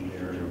school in the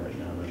area right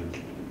now that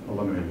has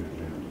eliminated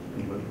exams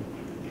completely.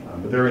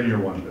 But they're in year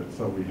 1 of it,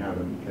 so they didn't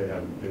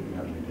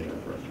have any data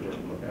for us to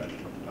look at.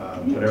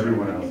 But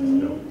everyone else is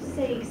still. When you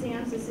say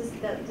exams,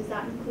 does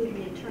that include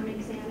midterm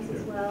exams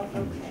as well?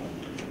 Okay.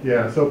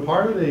 Yeah. So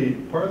part of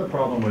the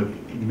problem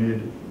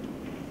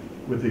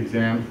with the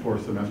exams for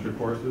semester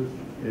courses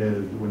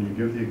is when you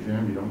give the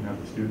exam, you don't have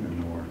the student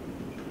anymore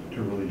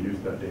to really use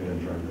that data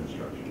and drive the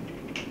instruction.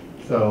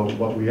 So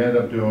what we ended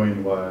up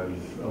doing was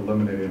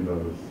eliminating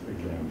those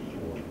exams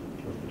for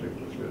those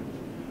particular students.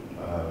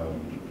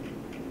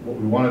 What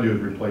we want to do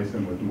is replace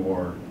them with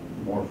more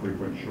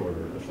frequent,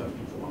 shorter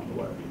assessments along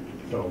the way.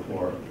 So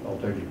I'll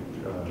take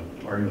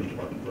our English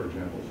department, for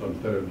example. So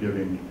instead of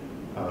giving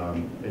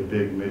a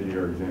big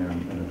mid-year exam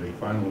and a big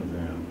final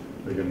exam,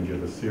 they're going to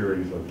give a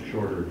series of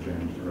shorter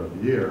exams throughout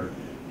the year,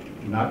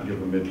 not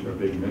give a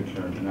big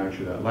midterm, and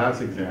actually that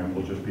last exam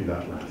will just be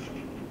that last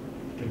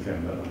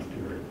exam, that last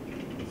period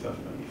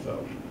assessment.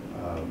 So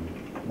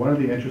one of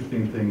the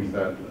interesting things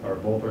that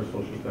both our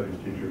social studies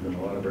teachers and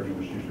a lot of our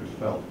English teachers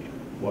felt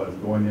was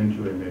going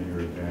into a mid-year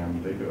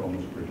exam, they could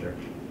almost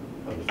predict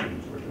how the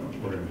students were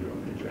going to do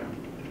on the exam.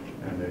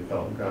 And they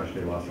felt, gosh,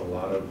 they lost a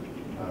lot of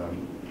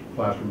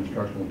classroom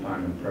instructional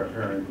time in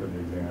preparing for the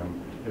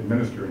exam.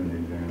 administering the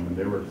exam, and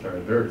they were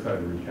excited. They're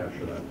excited to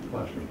recapture that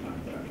classroom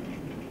time back.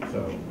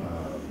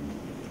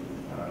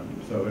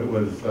 So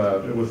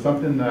it was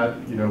something that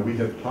we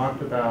had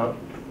talked about.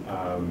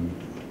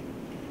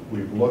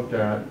 We've looked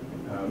at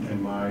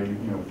in my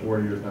 4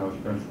 years now as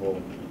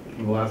principal.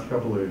 In the last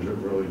couple of years, it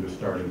really just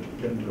started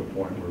getting to a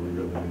point where we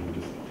really need to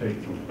just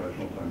take some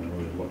professional time and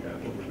really look at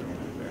what we're doing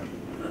with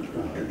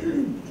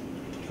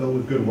exams. So it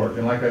was good work.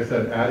 And like I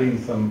said, adding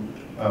some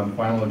more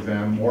final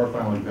exam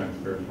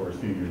experience for our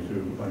seniors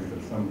who, like I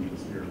said, some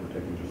this year we're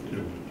taking just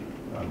 2,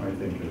 I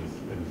think is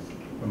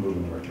a move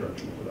in the right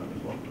direction for them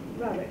as well.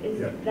 Robert, is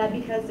that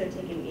because they're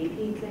taking AP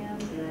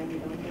exams and then you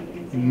don't take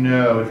an exam?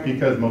 No, or- it's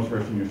because most of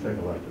our seniors take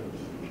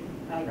electives.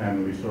 Okay.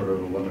 And we sort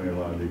of eliminate a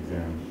lot of the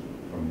exams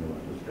from the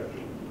elective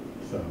schedule.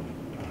 So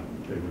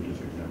they were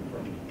just exempt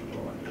from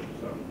electives.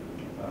 So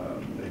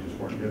they just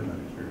weren't getting that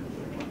experience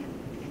anymore.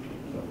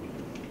 So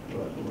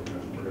that's what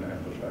we're going to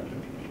add those back to.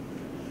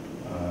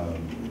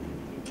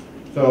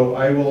 So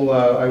I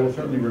will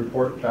certainly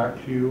report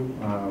back to you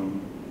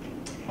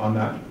on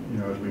that.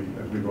 As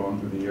we go on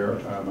through the year.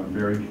 I'm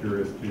very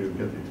curious to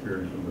get the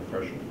experience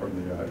from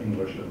the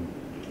English and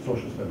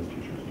social studies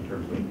teachers in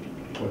terms of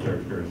what their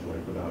experience is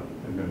like without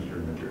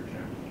administering the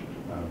exam.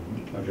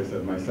 Like I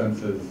said, my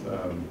sense is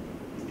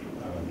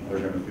they're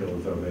going to feel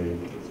as though they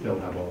still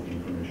have all the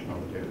information, all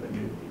the data they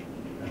need,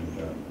 and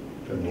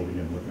then we'll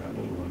begin looking at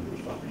what we want to do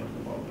with sophomores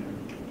and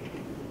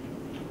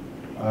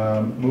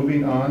following.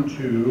 Moving on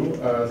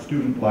to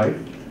student life.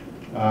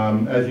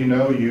 As you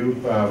know,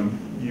 you've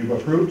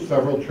approved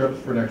several trips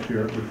for next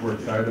year, which we're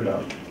excited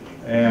about.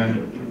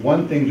 And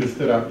one thing just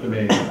stood out to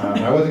me.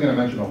 I wasn't going to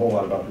mention a whole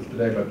lot about this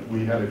today, but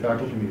we had a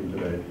faculty meeting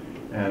today.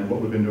 And what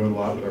we've been doing a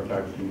lot with our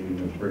faculty meeting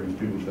is bringing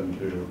students in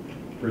to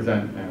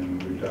present,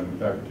 and we've done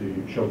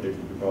faculty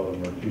showcases, we call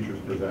them, where teachers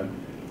present.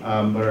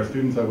 But our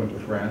students that went to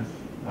France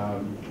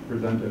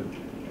presented.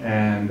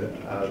 And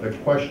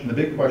the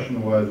big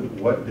question was,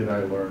 what did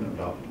I learn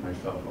about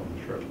myself on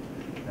the trip?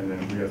 And then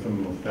we had some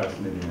of the most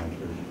fascinating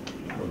answers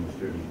from the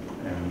students.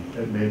 And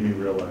it made me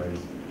realize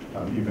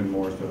even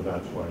more so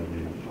that's why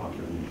we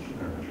offer these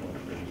international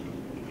experiences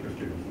for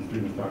students. The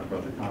students talk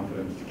about the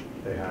confidence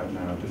they have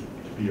now just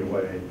to be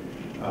away,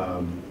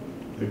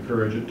 the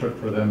courage it took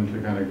for them to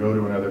kind of go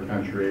to another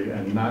country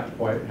and not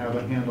quite have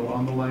a handle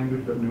on the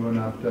language, but knew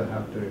enough to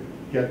have to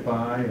get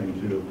by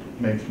and to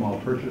make small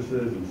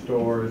purchases in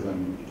stores.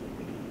 And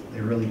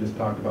they really just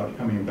talked about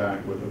coming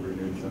back with a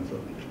renewed sense of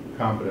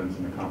confidence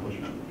and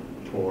accomplishment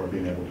for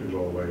being able to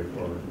go away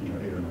for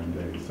 8 or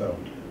 9 days. So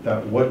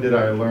that what did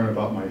I learn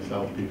about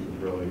myself piece was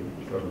really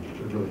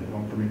hit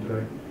home for me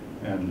today.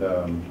 And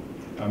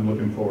I'm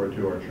looking forward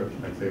to our trips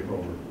next April.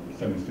 We're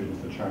sending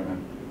students to China,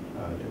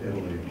 to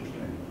Italy, and to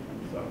Spain.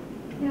 So.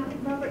 Now,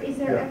 Robert, is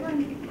there ever,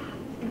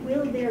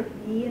 will there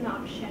be an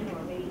option,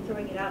 or maybe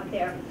throwing it out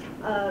there,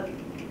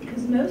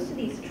 because most of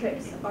these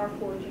trips are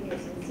for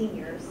juniors and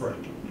seniors.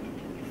 Correct.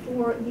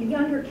 For the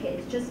younger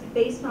kids, just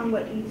based on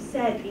what you've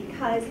said,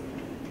 because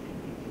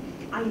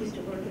I used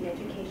to work in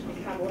educational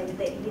travel, and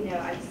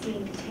I've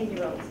seen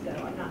 10-year-olds go.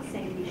 I'm not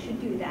saying we should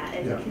do that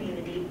as a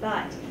community,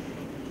 but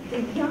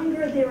the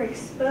younger they're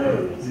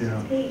exposed,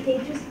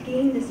 they just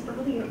gain this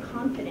earlier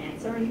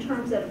confidence. Or in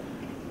terms of,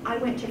 I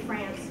went to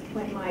France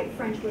when my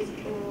French was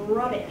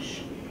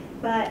rubbish,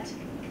 but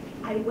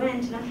I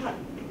went and I thought,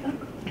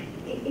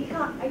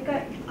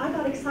 I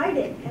got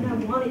excited and I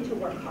wanted to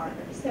work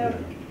harder. So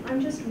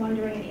I'm just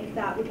wondering if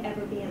that would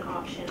ever be an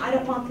option. I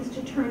don't want this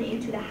to turn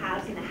into the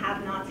haves and the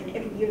have-nots, and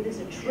every year there's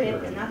a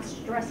trip, and that's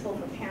stressful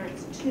for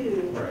parents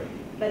too. Right.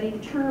 But in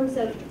terms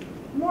of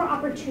more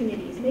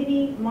opportunities,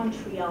 maybe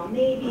Montreal,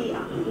 maybe,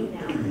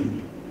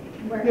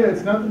 wherever. Yeah,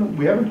 it's nothing,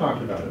 we haven't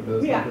talked about it, but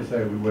it's not to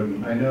say we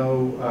wouldn't. I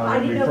know I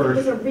didn't know if it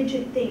was first, a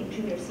rigid thing,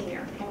 junior,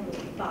 senior, only,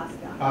 basta.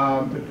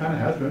 it kind of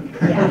has been.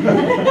 Yeah.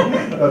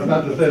 That's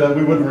not to say that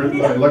we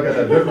wouldn't look at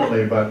that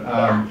differently, but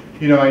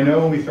I know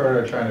when we started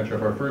our China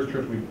trip, our first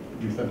trip we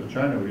sent to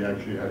China, we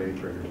actually had 8th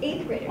graders.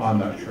 8th graders. On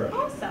that trip.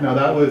 Awesome. Now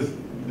that was,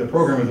 the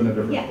program was in a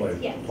different Yes, place.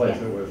 yes, Place.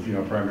 yes. It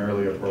was,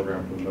 primarily a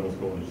program from middle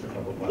school and just a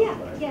couple of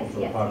classes back. So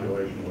the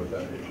population was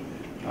that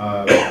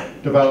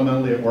age.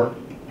 Developmentally, it worked.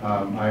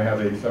 I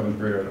have a 7th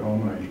grader at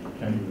home, and I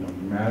can't even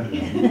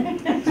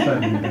imagine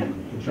sending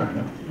him to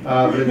China.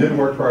 But it did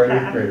work for our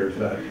 8th graders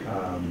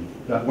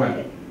that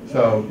went.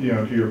 So,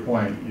 to your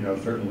point,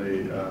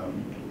 certainly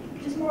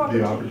Just more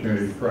the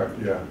opportunities. opportunity, correct,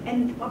 yeah.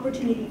 And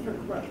opportunity for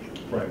growth.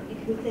 Right.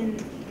 Within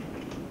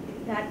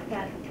that,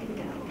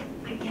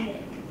 I get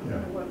it. I'm Yeah.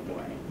 gonna work for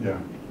it.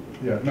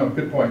 Yeah, no,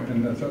 good point,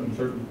 and that's something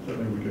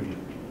certainly we can,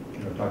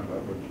 talk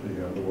about with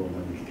the World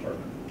Language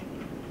Department.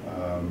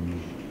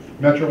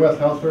 Metro West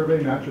Health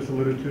Survey, Matt just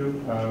alluded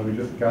to, we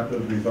just got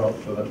those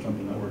results, so that's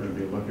something that we're going to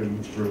be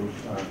looking through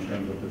in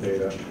terms of the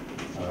data.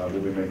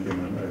 We'll be making,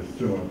 I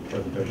assume, a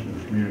presentation to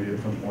the community at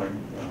some point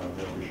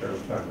that we share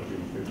with faculty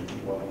and students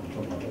as well on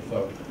some level.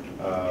 So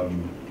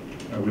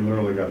we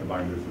literally got the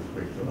binders this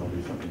week, so that'll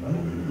be something that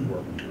we'll be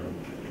working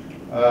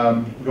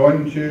through.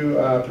 Going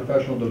to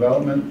professional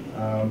development,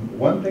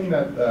 one thing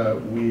that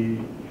we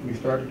we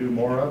start to do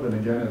more of, and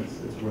again,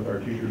 it's with our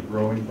teachers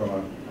growing from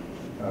a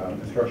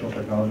instructional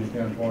technology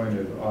standpoint,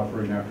 is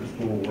offering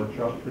after-school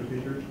workshops for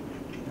teachers,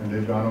 and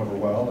they've gone over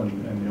well,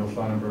 and Neil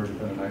Sonnenberg has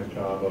done a nice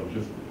job of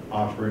just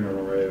offering an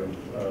array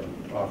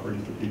of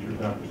offerings to teachers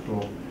after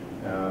school.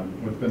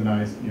 What's been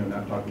nice,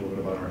 Nat talked a little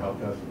bit about our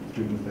help desk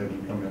students, they've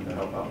been coming in to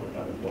help out with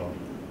that as well.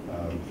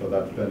 So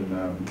that's been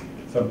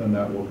something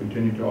that we'll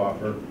continue to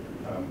offer.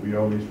 We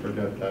always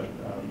forget that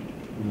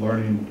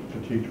learning to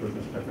teach with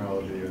this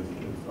technology is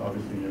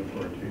obviously new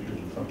for our teachers.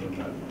 It's something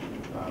that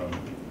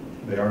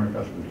they aren't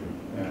accustomed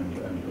to,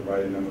 and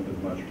providing them with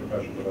as much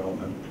professional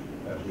development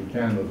as we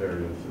can in those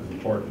areas is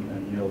important,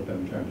 and Neil's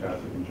been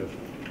fantastic in just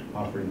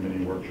offering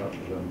mini workshops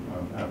for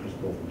them after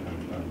school from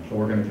time to time. So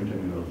we're going to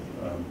continue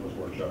those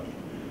workshops.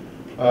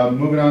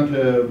 Moving on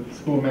to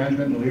school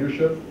management and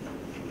leadership.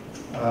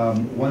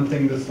 One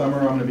thing this summer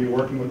I'm going to be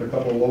working with a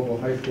couple of local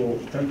high school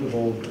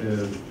principals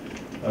is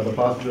the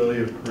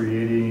possibility of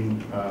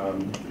creating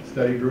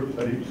study groups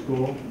at each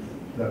school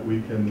that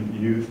we can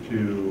use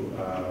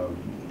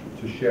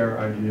to share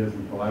ideas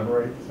and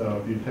collaborate.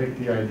 So if you take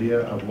the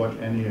idea of what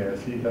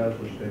NEASC does,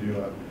 which they do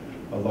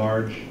a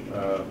large,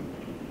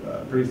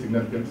 pretty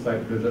significant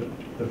site visit,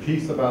 the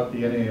piece about the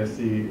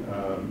NEASC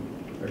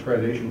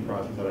accreditation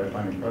process that I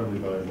find incredibly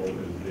valuable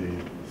is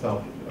the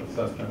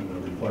self-assessment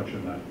and the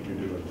reflection that you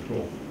do at the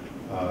school.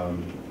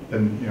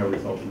 Then,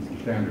 results in some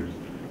standards.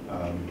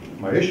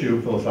 My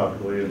issue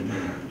philosophically,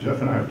 and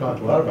Jeff and I have talked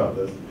a lot about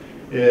this,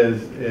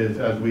 is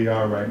as we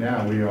are right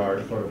now, we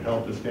are sort of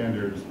held to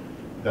standards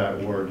that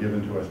were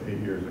given to us 8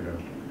 years ago.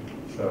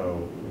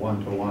 So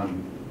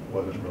one-to-one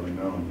wasn't really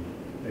known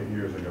 8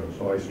 years ago.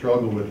 So I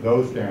struggle with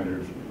those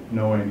standards,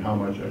 knowing how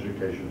much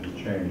education has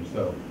changed.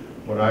 So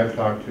what I've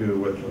talked to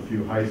with a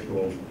few high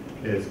schools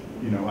is,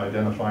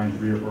 identifying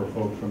 3 or 4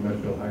 folks from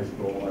Medfield High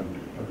School, and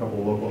a couple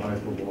of local high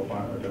schools will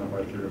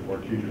identify 3 or 4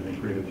 teachers and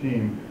create a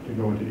team to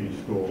go into each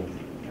school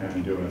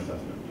and do an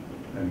assessment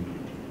and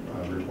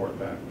report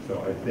back.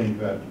 So I think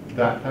that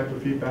type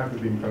of feedback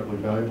would be incredibly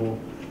valuable.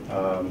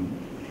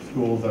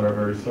 Schools that are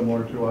very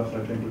similar to us,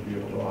 I think, would be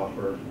able to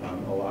offer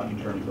a lot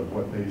in terms of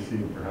what they see,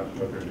 perhaps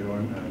what they're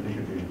doing, and I think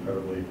it'd be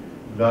incredibly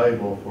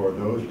valuable for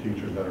those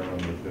teachers that are on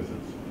those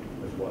visits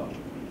as well.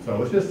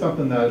 So it's just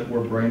something that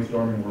we're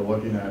brainstorming, we're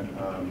looking at.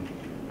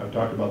 I've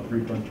talked about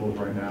 3 principals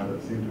right now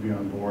that seem to be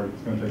on board.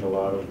 It's going to take a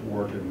lot of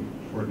work and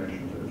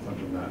coordination, but it's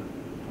something that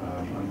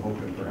I'm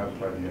hoping perhaps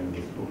by the end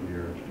of the school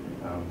year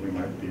we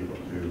might be able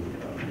to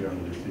be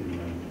on the receiving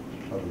end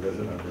of a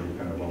visit, and everybody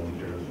kind of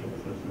volunteers for the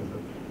first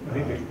visit.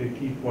 I think the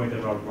key point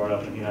that Robert brought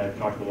up, and he and I have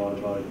talked a lot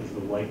about it, is the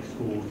like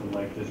schools and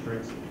like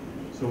districts.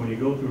 So when you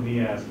go through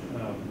NEASC,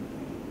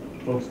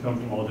 folks come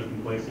from all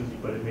different places,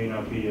 but it may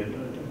not be a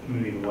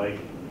community like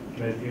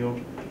Medfield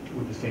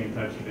with the same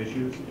types of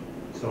issues.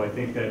 So I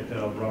think that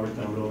Robert's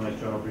done a real nice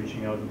job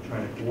reaching out and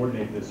trying to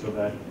coordinate this so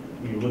that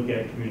when you look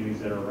at communities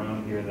that are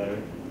around here that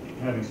are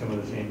having some of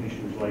the same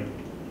issues like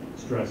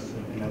stress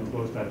and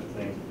those types of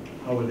things,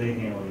 how are they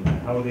handling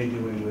that? How are they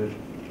doing with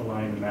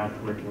aligning the math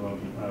curriculum,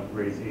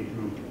 grades 8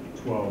 through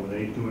 12? Are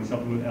they doing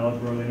something with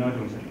algebra? Are they not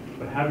doing something?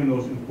 But having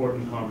those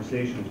important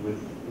conversations with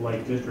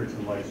like districts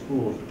and like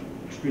schools,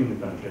 extremely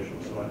beneficial.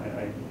 So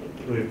I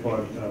really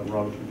applaud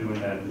Robert for doing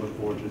that and look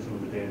forward to some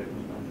of the data that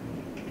comes back.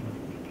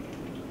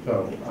 So,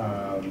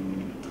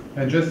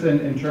 and just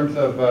in terms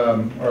of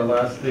our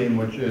last theme,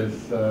 which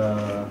is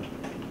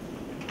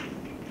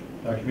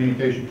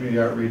communication, community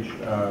outreach,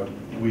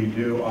 we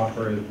do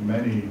offer as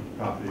many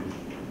copies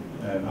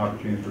and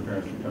opportunities for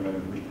parents to come in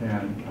as we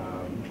can,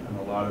 and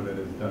a lot of it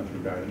is done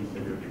through guidance.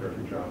 They do a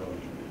terrific job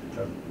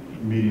of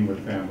meeting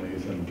with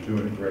families and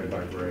doing it grade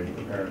by grade,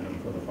 preparing them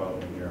for the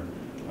following year.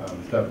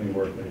 Stephanie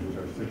Worthley, who's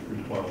our 6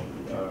 through 12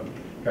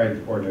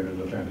 guidance coordinator,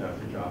 does a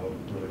fantastic job of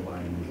really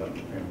lining these up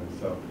for families.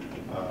 So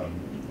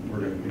we're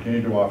going to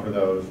continue to offer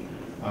those.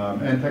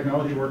 And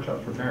technology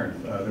workshops for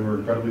parents. They were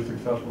incredibly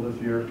successful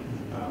this year.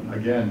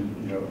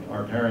 Again,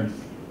 our parents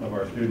of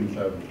our students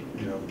have,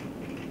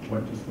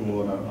 went to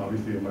school in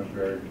obviously a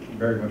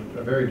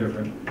very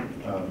different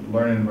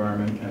learning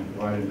environment, and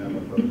providing them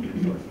with those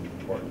resources is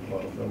important as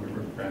well. So we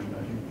ran,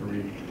 I think,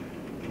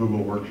 3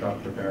 Google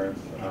workshops for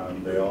parents.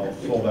 They all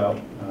sold out,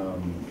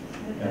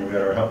 and we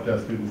had our help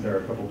desk students there,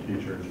 a couple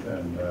teachers,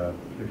 and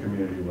the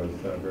community was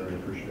very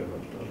appreciative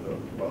of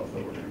those as well. So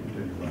we're going to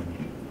continue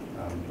running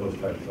those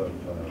types of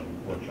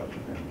workshops for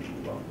parents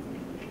as well.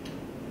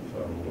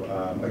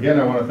 So again,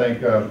 I want to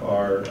thank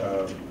our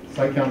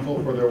site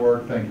council for their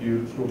work. Thank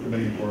you, school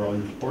committee, for all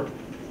your support.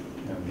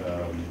 And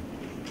are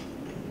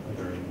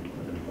there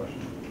any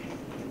questions?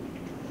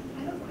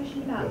 I have a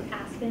question about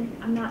Aspen.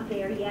 I'm not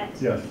there yet.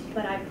 Yes.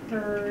 But I've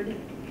heard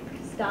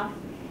stuff,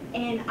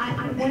 and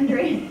I'm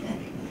wondering,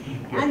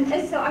 and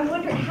so I'm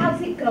wondering,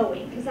 how's it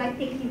going? Because I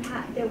think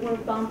there were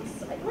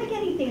bumps, like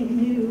anything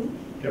new.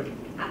 Yep.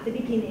 At the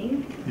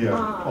beginning.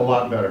 Yeah, a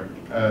lot better.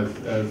 As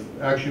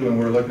actually, when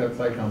we were looking at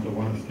site council,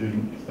 one of the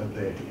students said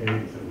they hated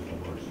it, was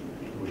the worst.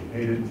 We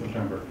hated it in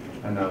September,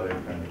 and now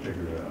they've kind of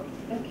figured it out.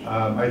 Okay.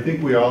 I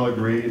think we all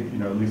agreed,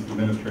 at least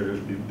administrators,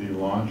 the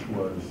launch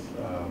was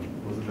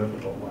a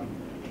difficult one.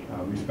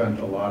 We spent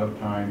a lot of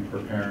time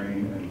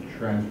preparing and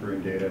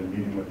transferring data and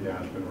meeting with the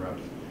Aspen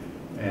reps.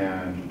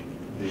 And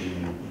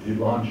the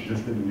launch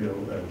just didn't go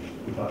as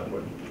we thought it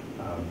would.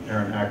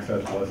 Parent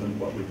access wasn't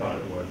what we thought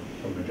it would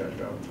from the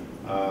get-go.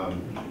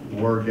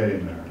 We're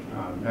getting there.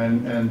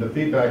 And the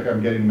feedback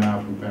I'm getting now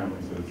from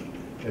families is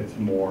it's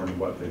more than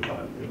what they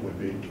thought it would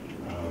be.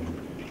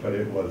 But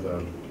it was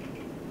a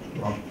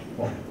rough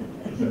fall.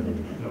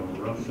 No,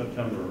 rough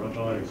September, rough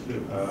August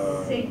too.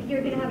 So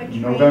you're gonna have a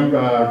training November,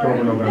 for-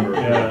 October, November.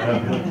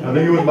 Yeah. I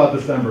think it was about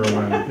December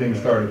when things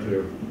started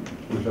to,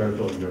 we started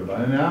feeling good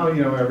about it. And now,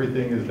 you know,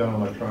 everything is done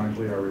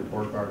electronically. Our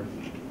report cards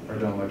are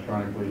done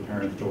electronically.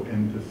 Parents go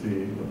in to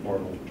see the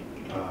portal.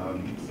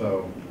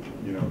 So,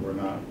 you know, we're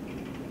not,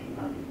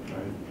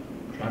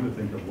 I'm trying to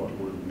think of what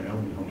we're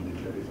mailing home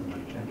these days, and I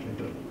can't think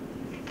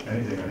of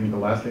anything. I think the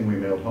last thing we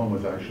mailed home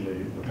was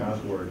actually the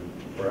password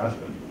for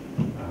Aspen.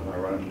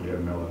 Ironically, we had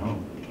to mail it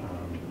home.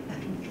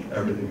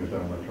 Everything is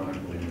done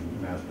electronically,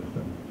 and Aspen's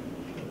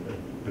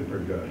been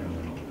pretty good at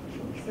handling all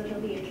that. So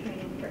there'll be a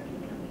training for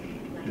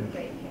incoming ninth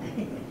grade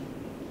parents.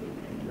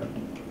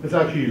 Yeah. It's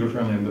actually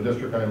user-friendly in the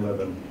district I live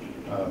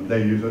in. They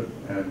use it,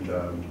 and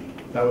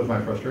that was my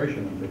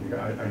frustration. I'm thinking,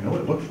 I know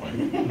what it looks like.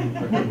 We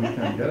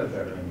can't get it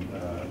there, and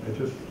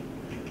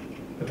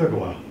it took a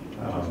while.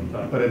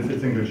 But it's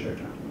in good shape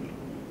now.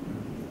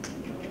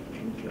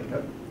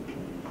 Yep.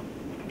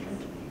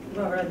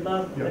 Robert, I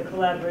love the Yep.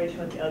 collaboration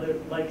with the other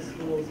like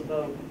schools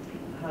about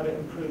how to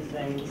improve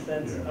things.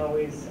 That's Yeah.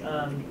 always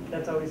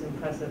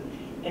impressive.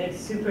 And it's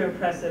super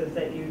impressive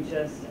that you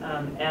just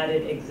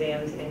added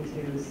exams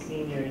into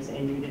seniors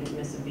and you didn't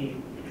miss a beat.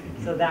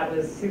 So that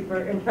was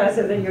super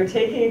impressive that you're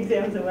taking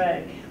exams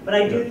away. But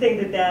I do Yeah. think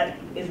that that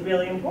is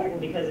really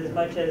important because as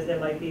much as there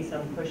might be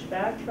some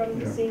pushback from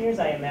Yeah. seniors,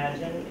 I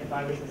imagine if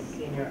I was a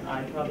senior,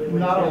 I probably would.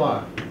 Not a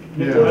lot.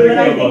 Yeah. But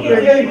I think They're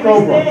it's getting a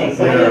Chromebooks. thing.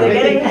 Yeah. They're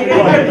getting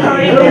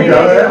There we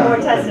go, yeah. more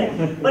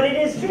testing. But it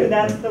is true,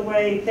 that's the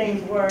way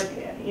things work,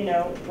 you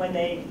know, when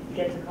they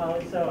get to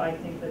college. So I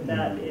think that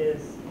that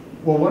is,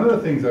 Well, one of the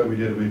things that we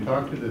did, we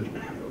talked to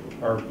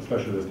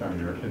especially this time of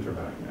year, our kids are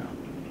back now.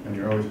 And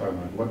you're always talking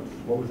like,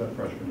 what was that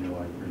freshman year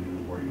like for you?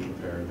 Were you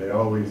prepared? They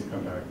always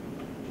come back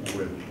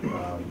with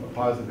a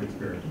positive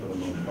experience for the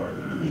most part.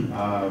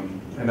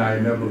 And I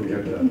never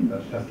get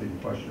that testing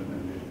question,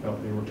 and they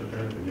felt they were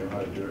prepared, they knew how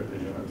to do it, they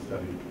knew how to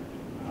study.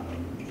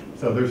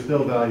 So there's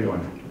still value in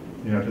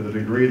it. You know, to the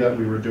degree that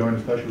we were doing,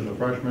 especially with the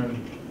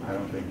freshmen, I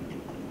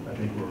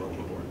think we're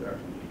overboard there.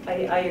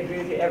 I agree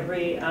with you.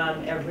 Every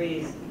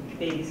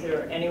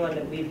babysitter, anyone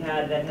that we've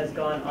had that has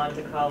gone on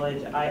to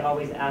college, I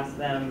always ask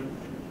them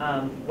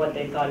what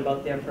they thought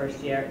about their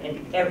first year. And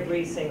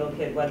every single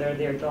kid, whether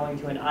they're going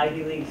to an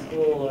Ivy League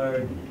school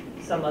or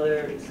some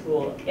other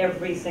school,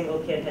 every single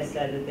kid has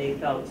said that they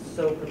felt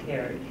so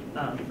prepared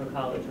for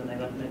college when they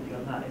left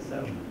Medfield High.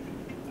 So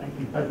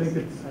I think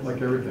it's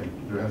like everything.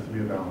 There has to be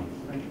a balance.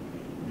 Right.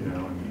 You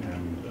know,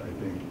 and I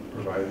think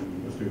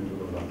providing the students with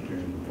those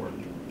opportunities is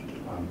important.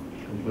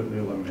 Completely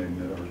eliminating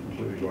it or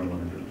completely going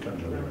 100% the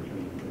other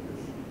direction, I think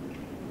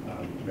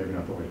is maybe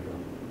not the way to go.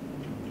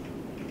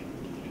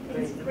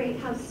 It's great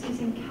how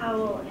Susan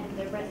Cowell and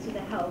the rest of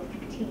the health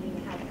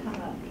team have come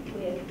up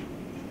with,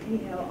 you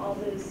know, all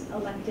those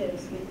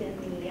electives within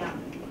the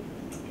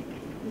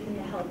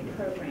health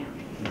program.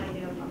 I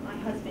know my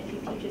husband,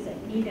 who teaches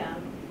at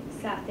Needham,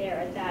 sat there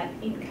at that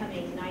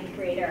incoming ninth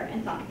grader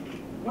and thought,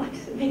 what?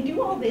 They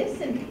do all this,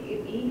 and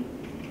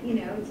you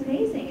know, it's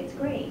amazing, it's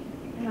great.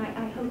 And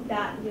I hope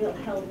that will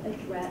help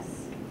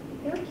address,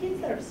 there are kids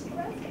that are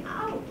stressed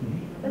out,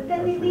 but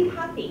then they leave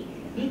happy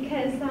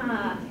because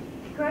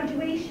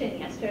graduation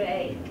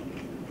yesterday,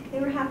 they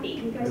were happy.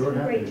 You guys They were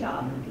did a great happy.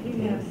 job, you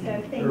know,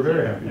 so thank you. We're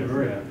very happy. Yeah,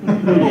 very happy.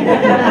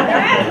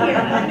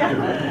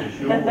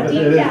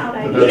 Deep down, I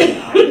It know. is.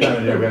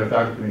 Yeah, we had a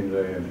faculty meeting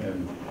today,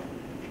 and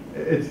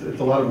it's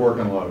a lot of work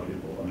on a lot of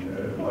people. I mean,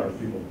 a lot of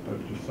people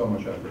put just so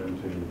much effort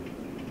into,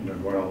 you know,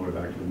 going all the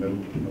way back to the middle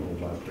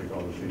of last week,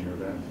 all the senior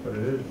events. But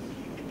it is,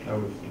 I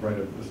was right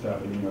at the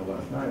staff email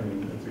last night,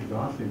 and it's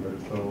exhausting, but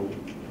it's so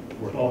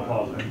worthwhile.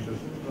 All positive. It's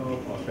just All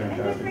positive. And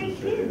they're fantastic great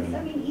to see. kids. and-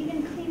 I mean,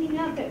 even cleaning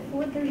up at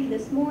 4:30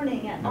 this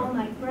morning at Yeah. All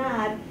Night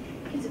Grad,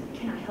 kids,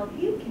 can I help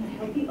you? Can I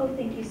help you? Oh,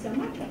 thank you so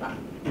much. I thought,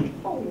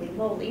 holy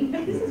moly,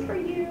 this is for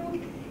you.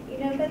 You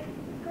know, but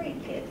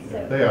great kids.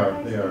 So They are.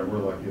 guys, We're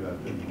lucky that,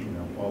 you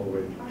know, all the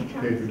way our K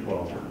town does a through good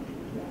 12. job.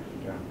 Yeah,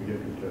 Yeah, we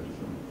get good kids,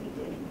 so. we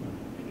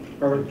do.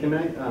 Robert, can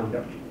I,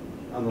 Yep.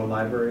 on the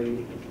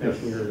library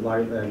expansion, Yes. your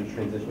library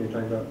transition you're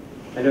talking about,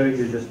 I know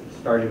you're just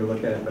starting to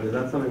look at it, but is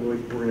that something we're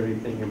gonna be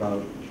thinking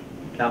about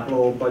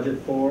capital budget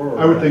for? Or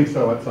I would think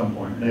so at some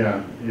point,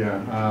 yeah.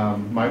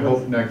 My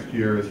hope next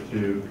year is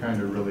to kind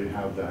of really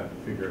have that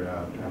figured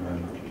out, and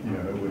then, you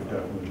know, it would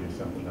definitely be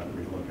something that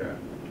we'd look at.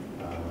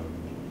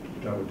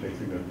 That would take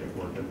significant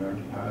work in there.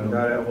 I don't-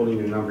 Without holding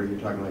your numbers, you're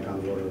talking like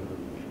on the order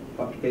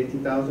of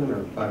 18,000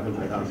 or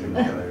 500,000?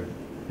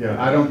 Yeah,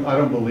 I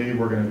don't believe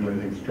we're gonna do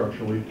anything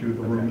structurally to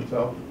the room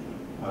itself.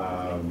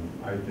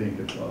 I think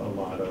it's a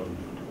lot of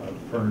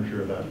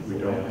furniture that we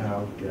don't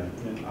have. Yeah.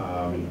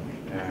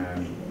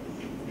 And,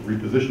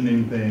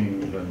 repositioning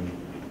things, and,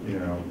 you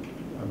know,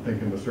 I'm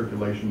thinking the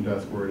circulation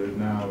desk where it is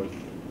now is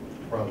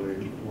probably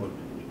worked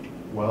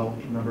well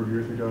a number of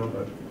years ago,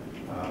 but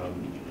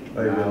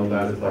now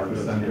that is like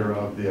the center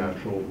of the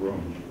actual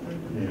room,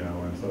 you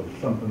know, and so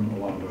something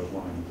along those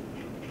lines.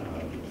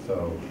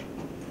 So.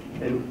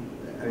 And,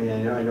 I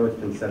mean, I know it's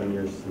been 7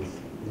 years since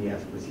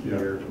NEASC was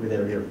here. Yeah. They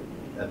were here,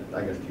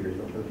 I guess, 2 years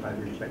ago for the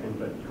 5-year check-in,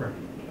 but. Correct.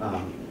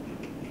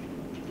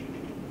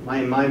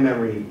 My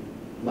memory,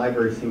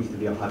 library seems to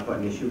be a hot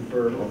button issue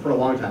for a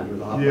long time. It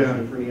was a hot button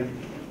issue for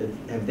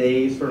NEASC. Have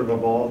they sort of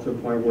evolved to a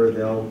point where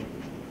they'll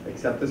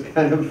accept this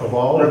kind of?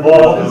 Evolve?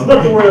 That's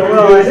not the word I want.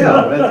 Well, I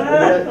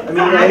know. I mean,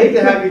 I hate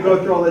to have you go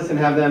through all this and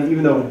have them,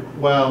 even though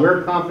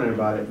we're confident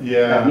about it.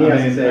 Yeah, have NEASC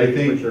I mean, say, I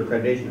think put your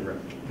accreditation in.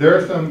 there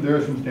are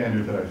some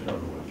standards that I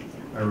struggle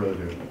with. I really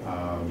do.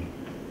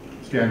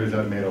 Standards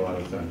that made a lot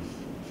of sense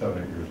 7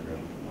 or 8 years ago.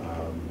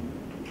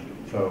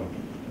 So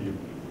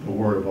the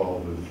word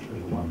evolve is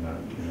one that,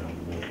 you know,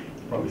 we'll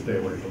probably stay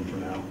away from for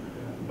now.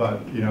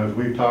 But, you know, as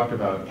we've talked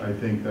about, I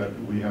think that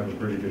we have a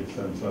pretty good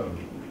sense of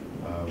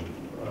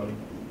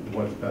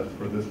what's best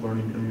for this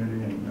learning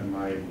community, and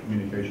my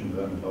communication to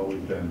them has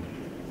always been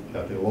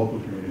that the local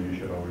community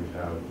should always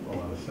have a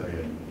lot of say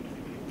in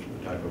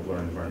the type of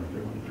learning environment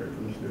they want to create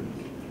for the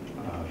students.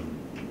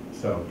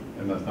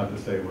 And that's not to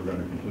say we're going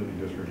to completely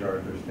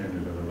disregard their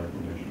standards or their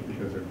recommendations,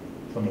 because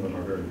some of them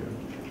are very good.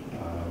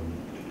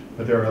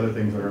 But there are other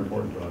things that are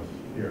important to us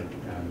here,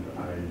 and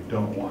I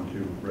don't want to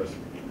risk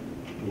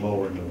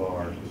lowering the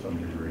bar to some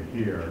degree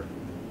here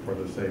for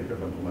the sake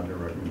of implementing a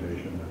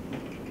recommendation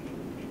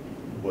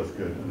that was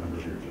good a number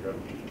of years ago.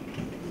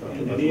 So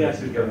And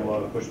NEASC is getting a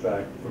lot of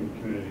pushback from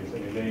communities. I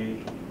mean, they,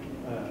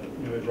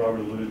 you know, as Robert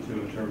alluded to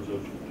in terms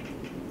of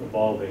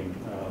evolving,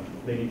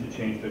 they need to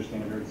change their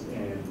standards,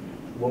 and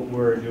what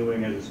we're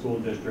doing as a school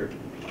district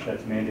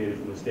that's mandated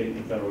from the state and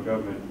the federal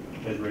government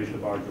has raised the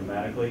bar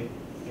dramatically,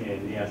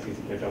 and NEASC needs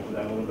to catch up with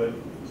that a little bit.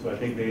 So I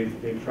think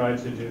they've tried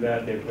to do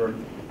that. They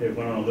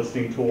went on a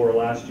listening tour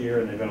last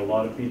year, and they've got a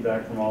lot of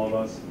feedback from all of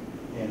us,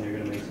 and they're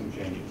going to make some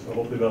changes. So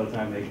hopefully by the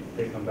time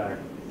they come back,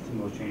 some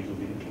of those changes will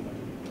be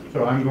implemented.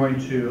 So I'm going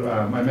to,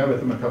 I met with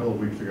them a couple of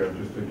weeks ago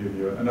just to give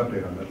you an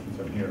update on that since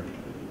I'm here.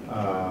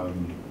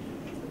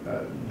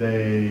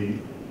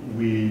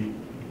 We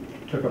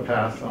took a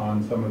pass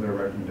on some of their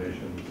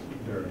recommendations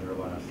during their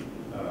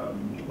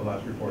the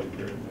last reporting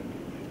period.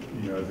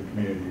 And, you know, as a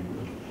community,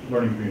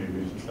 learning community,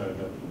 we decided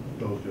that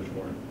those just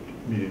weren't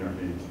meeting our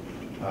needs.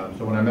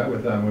 So when I met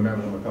with them,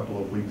 a couple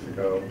of weeks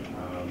ago.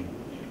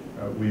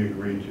 We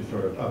agreed to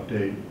sort of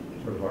update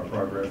sort of our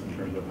progress in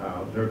terms of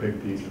how, their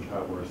big piece of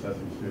how we're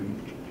assessing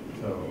students.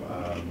 So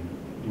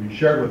we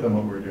shared with them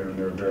what we're doing.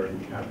 They're very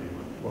happy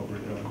with what we're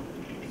doing.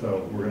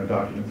 So we're going to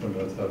document some of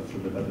that stuff,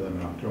 submit that to them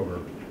in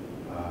October,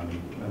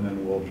 and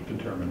then we'll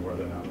determine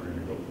whether or not we're going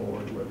to go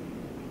forward with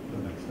the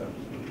next steps,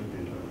 which would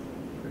be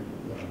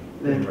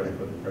getting ready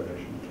for the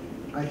accreditation.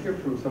 I hear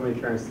from so many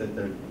parents that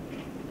there is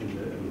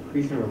an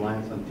increasing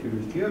reliance on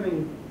tutors. Do you have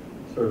any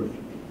sort of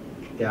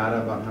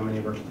data about how many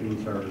of our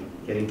students are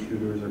getting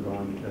tutors or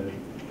going to?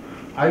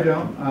 I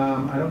don't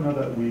know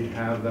that we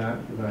have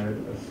that, because I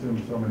assume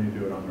so many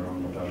do it on their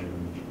own without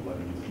even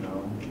letting us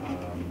know.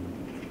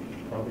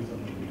 Probably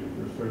something we do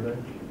through a survey.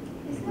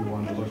 If we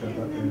wanted to look at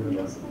that data.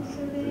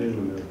 It is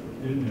in there.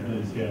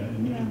 It is, yeah,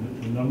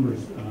 and the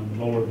numbers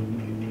lower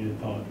than we had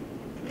thought.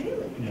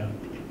 Really? Yeah.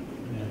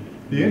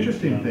 The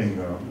interesting thing,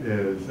 though,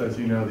 is, as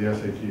you know, the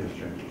SAT has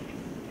changed.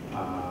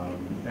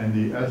 And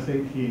the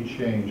SAT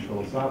changed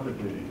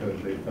philosophically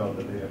because they felt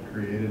that they had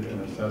created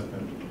an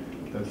assessment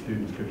that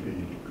students could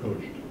be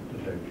coached to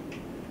take.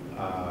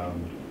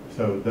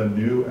 So the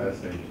new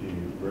SAT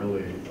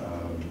really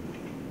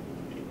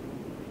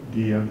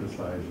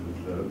de-emphasizes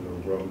the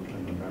rote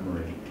and the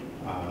memory.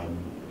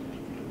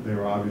 They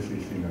were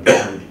obviously seeing a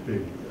very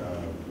big,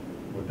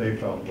 what they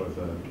felt was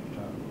a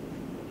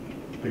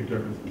big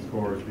difference in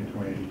scores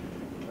between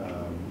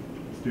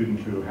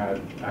students who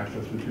had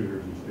access to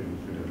tutors and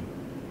students who didn't.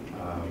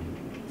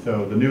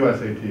 So the new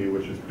SAT,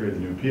 which has created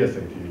the new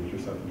PSAT, which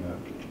is something that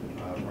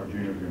our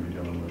juniors are going to be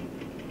dealing with,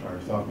 our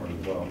sophomores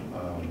as well,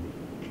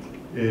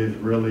 is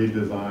really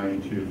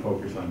designed to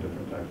focus on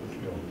different types of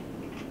skills.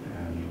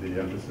 And the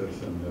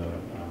emphasis and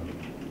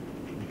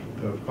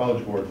the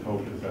College Board's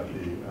hope is that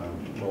the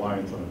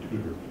reliance on a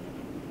tutor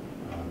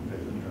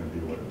isn't going to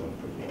be what it was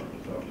before.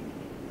 So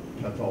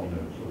that's all new,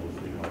 so we'll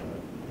see how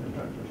that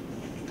impacts us.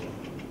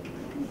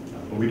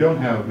 But we don't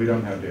have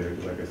data,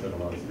 because like I said, a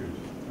lot of students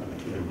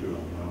don't do it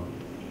on their own.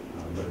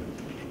 But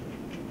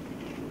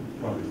it's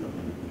probably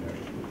something we can get.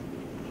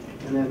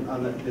 And then on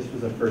this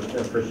was the first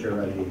year,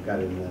 I think you've got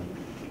it in the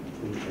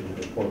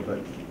report, but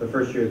the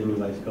first year of the new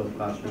life skills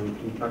classroom,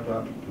 can you talk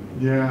about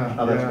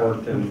how that's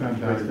worked and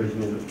what your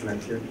vision is for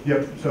next year?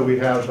 Yep, so we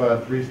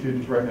have 3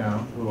 students right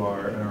now who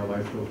are in our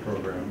life skills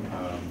program.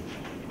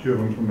 2 of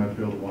them from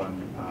Medfield,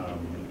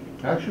 1.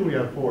 Actually, we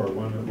have 4.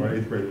 One of our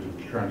 8th graders is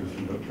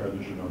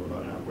transition over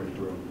about halfway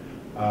through.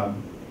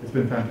 It's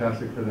been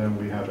fantastic for them.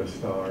 We have a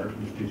star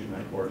who's teaching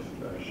that course.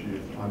 She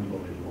is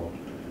unbelievable.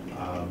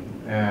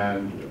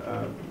 And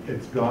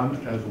it's gone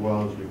as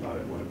well as we thought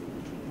it would.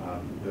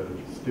 The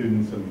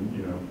students and,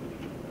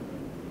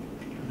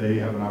 they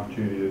have an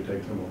opportunity to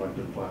take some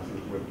elective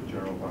classes with the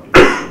general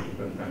population, which has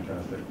been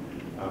fantastic.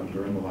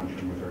 During the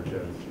lunchroom with our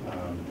kids.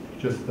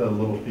 Just the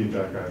little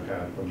feedback I've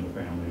had from the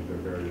families, they're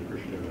very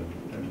appreciative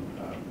and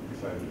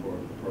excited for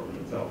the program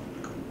itself.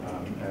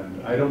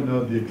 And I don't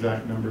know the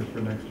exact numbers for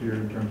next year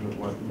in terms of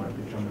what might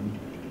be coming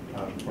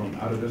from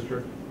out of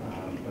district,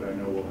 but I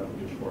know we'll have at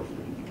least 4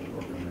 students in the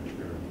program next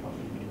year and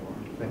possibly more.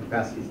 The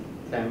capacity's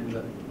 10, is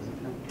it 10? I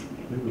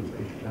believe it was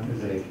 8. That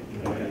was 8.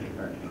 Okay,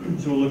 all right.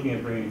 So we're looking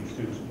at bringing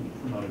students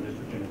from out of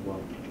district in as well.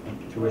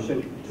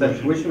 Tuition, is that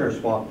tuition or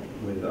swap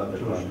with other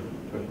classes?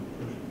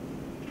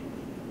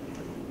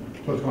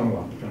 So it's going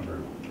well, it's going very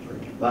well.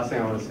 Last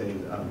thing I want to say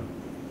is,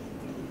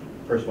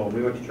 first of all,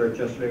 we went to church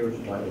yesterday, which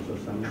is why it was so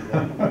sunny.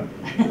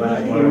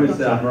 But it was,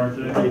 Sunburn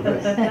today? I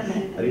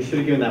think you should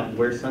have given that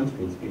wear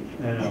sunscreen speech.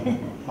 I know.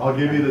 I'll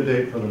give you the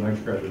date for the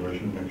next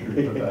graduation, make sure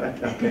you put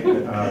that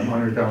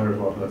on your calendar as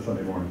well for that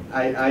Sunday morning.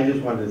 I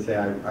just wanted to say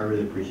I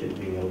really appreciate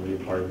being able to be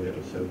a part of it. It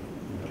was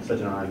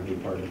such an honor to be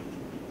part of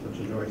such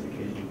a joyous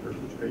occasion for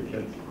such great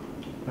kids.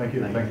 Thank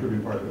you, thanks for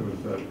being part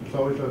of it. It's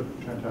always a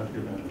fantastic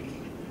event.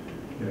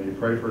 You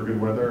pray for good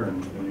weather,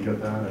 and you get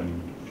that,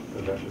 and the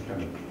event just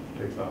kind of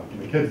takes off.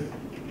 And the kids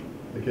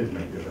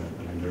make the event.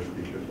 I mean, their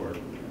speeches were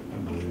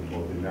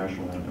unbelievable. The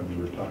national anthem we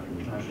were talking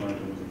National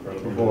anthem was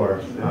incredible.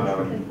 before.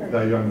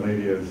 That young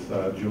lady is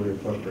Julia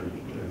Clifford, is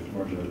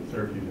from the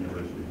Syracuse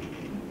University,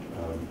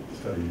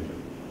 studying music,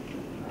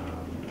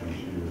 and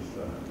she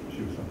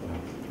was something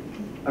else.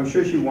 I'm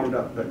sure she warmed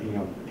up, but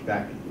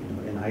back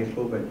in high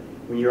school. But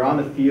when you're on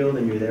the field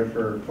and you're there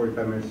for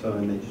 45 minutes or so,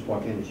 and they just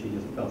walk in and she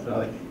just belts it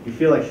out, you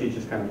feel like she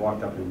just kind of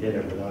walked up and did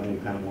it without any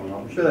kind of warm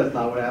up. I'm sure that's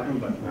not what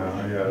happened, but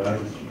Yeah, that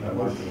was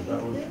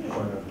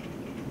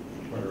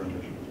quite a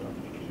rendition. So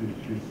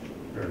she's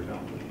very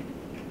talented.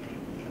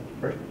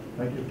 Great,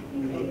 thank you.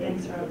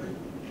 Thanks, Robert.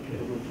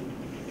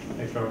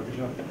 Thanks, Robert. Good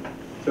job.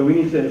 so we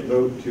need to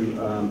vote to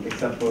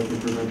accept both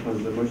improvement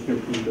plans. The motion to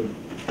approve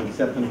to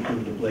accept and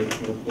approve the Blake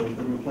Middle School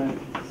improvement plan.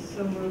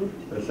 So moved.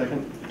 Is there a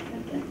second?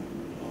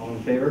 All in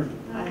favor?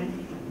 Aye.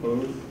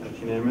 Opposed? That's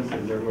unanimous.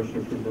 Is there a motion to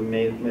approve the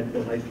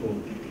Medfield High School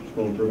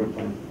improvement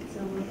plan? So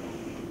moved.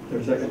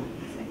 Is there a second?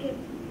 Second.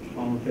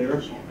 All in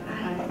favor?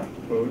 Aye.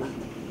 Opposed?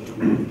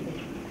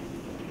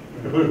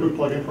 Can I put a quick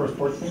plug in for a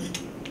sports team?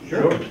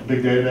 Sure.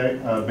 Big day today.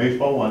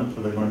 Baseball won,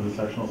 so they're going to the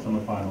sectional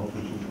semifinals,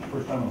 which is the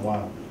first time in a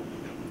while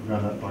we've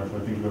gone that far. So I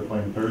think they're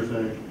playing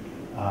Thursday.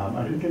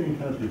 I didn't get any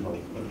tennis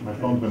results, but my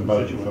phone's been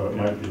buzzing, so it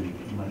might have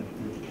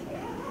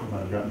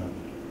gotten them.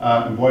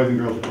 And boys and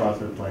girls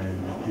across are playing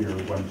here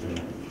Wednesday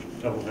night.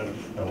 Doubleheader.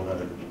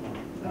 Doubleheader.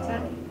 What's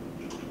that?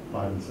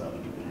 5 and 7.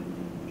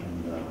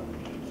 And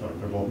so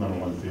they're both number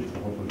 1 seeds, so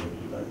hopefully they'll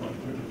keep that going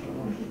too. So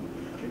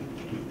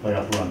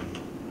playoff run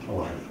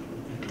alive.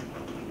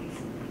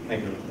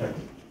 Thank you. Thanks.